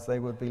otherwise they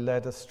would be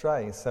led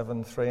astray,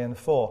 7:3 and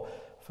 4.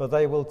 For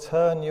they will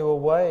turn you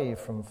away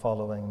from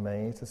following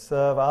me to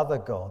serve other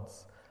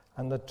gods,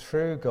 and the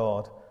true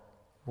God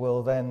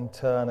will then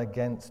turn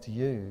against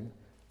you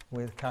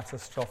with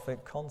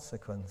catastrophic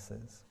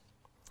consequences.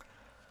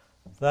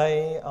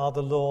 They are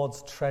the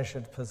Lord's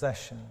treasured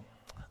possession,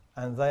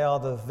 and they are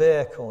the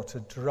vehicle to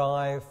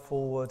drive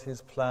forward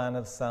his plan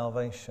of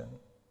salvation,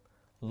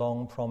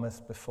 long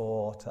promised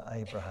before to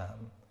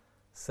Abraham.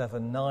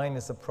 7:9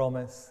 is a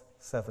promise,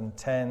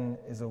 7:10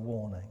 is a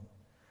warning.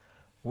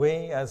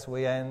 We, as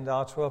we end,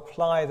 are to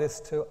apply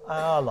this to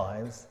our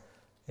lives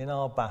in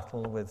our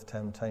battle with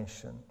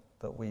temptation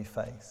that we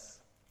face.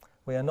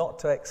 We are not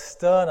to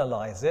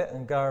externalize it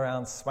and go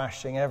around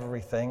smashing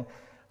everything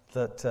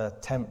that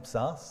tempts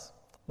us.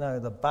 No,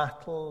 the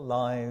battle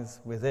lies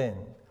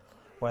within,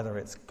 whether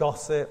it's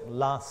gossip,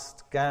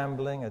 lust,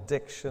 gambling,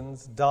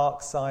 addictions,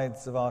 dark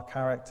sides of our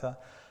character,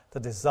 the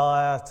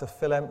desire to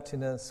fill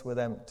emptiness with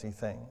empty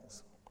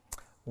things.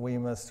 We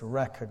must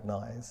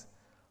recognize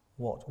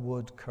what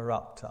would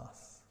corrupt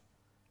us.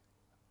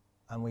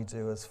 And we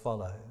do as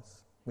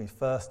follows. We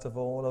first of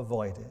all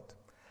avoid it.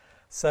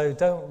 So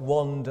don't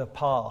wander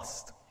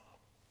past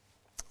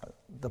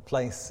the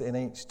place in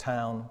each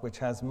town which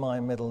has my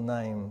middle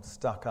name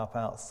stuck up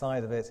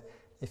outside of it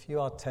if you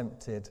are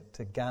tempted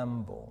to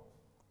gamble.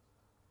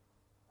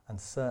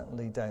 And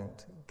certainly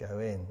don't go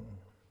in.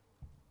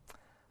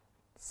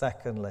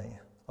 Secondly,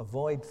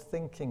 avoid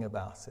thinking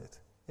about it.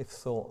 If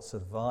thoughts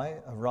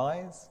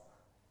arise,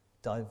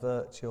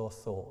 divert your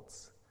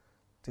thoughts,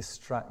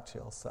 distract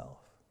yourself.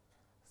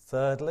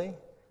 Thirdly,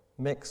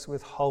 mix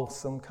with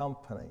wholesome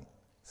company,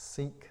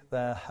 seek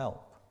their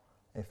help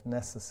if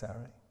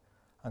necessary.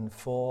 And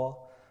 4,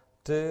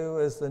 do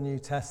as the New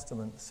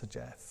Testament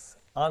suggests,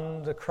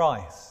 under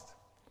Christ,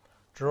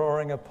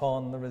 drawing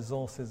upon the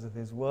resources of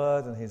his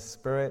word and his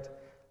spirit,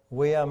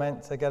 we are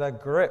meant to get a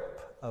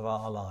grip of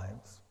our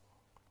lives.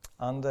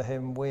 Under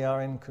him we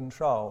are in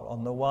control.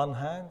 On the one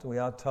hand, we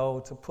are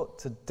told to put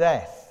to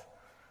death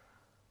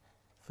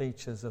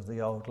features of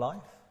the old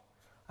life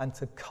and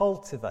to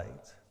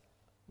cultivate,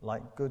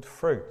 like good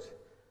fruit,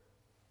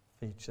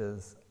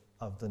 features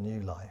of the new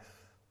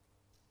life.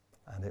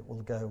 And it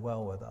will go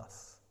well with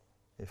us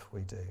if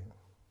we do.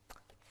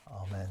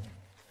 Amen.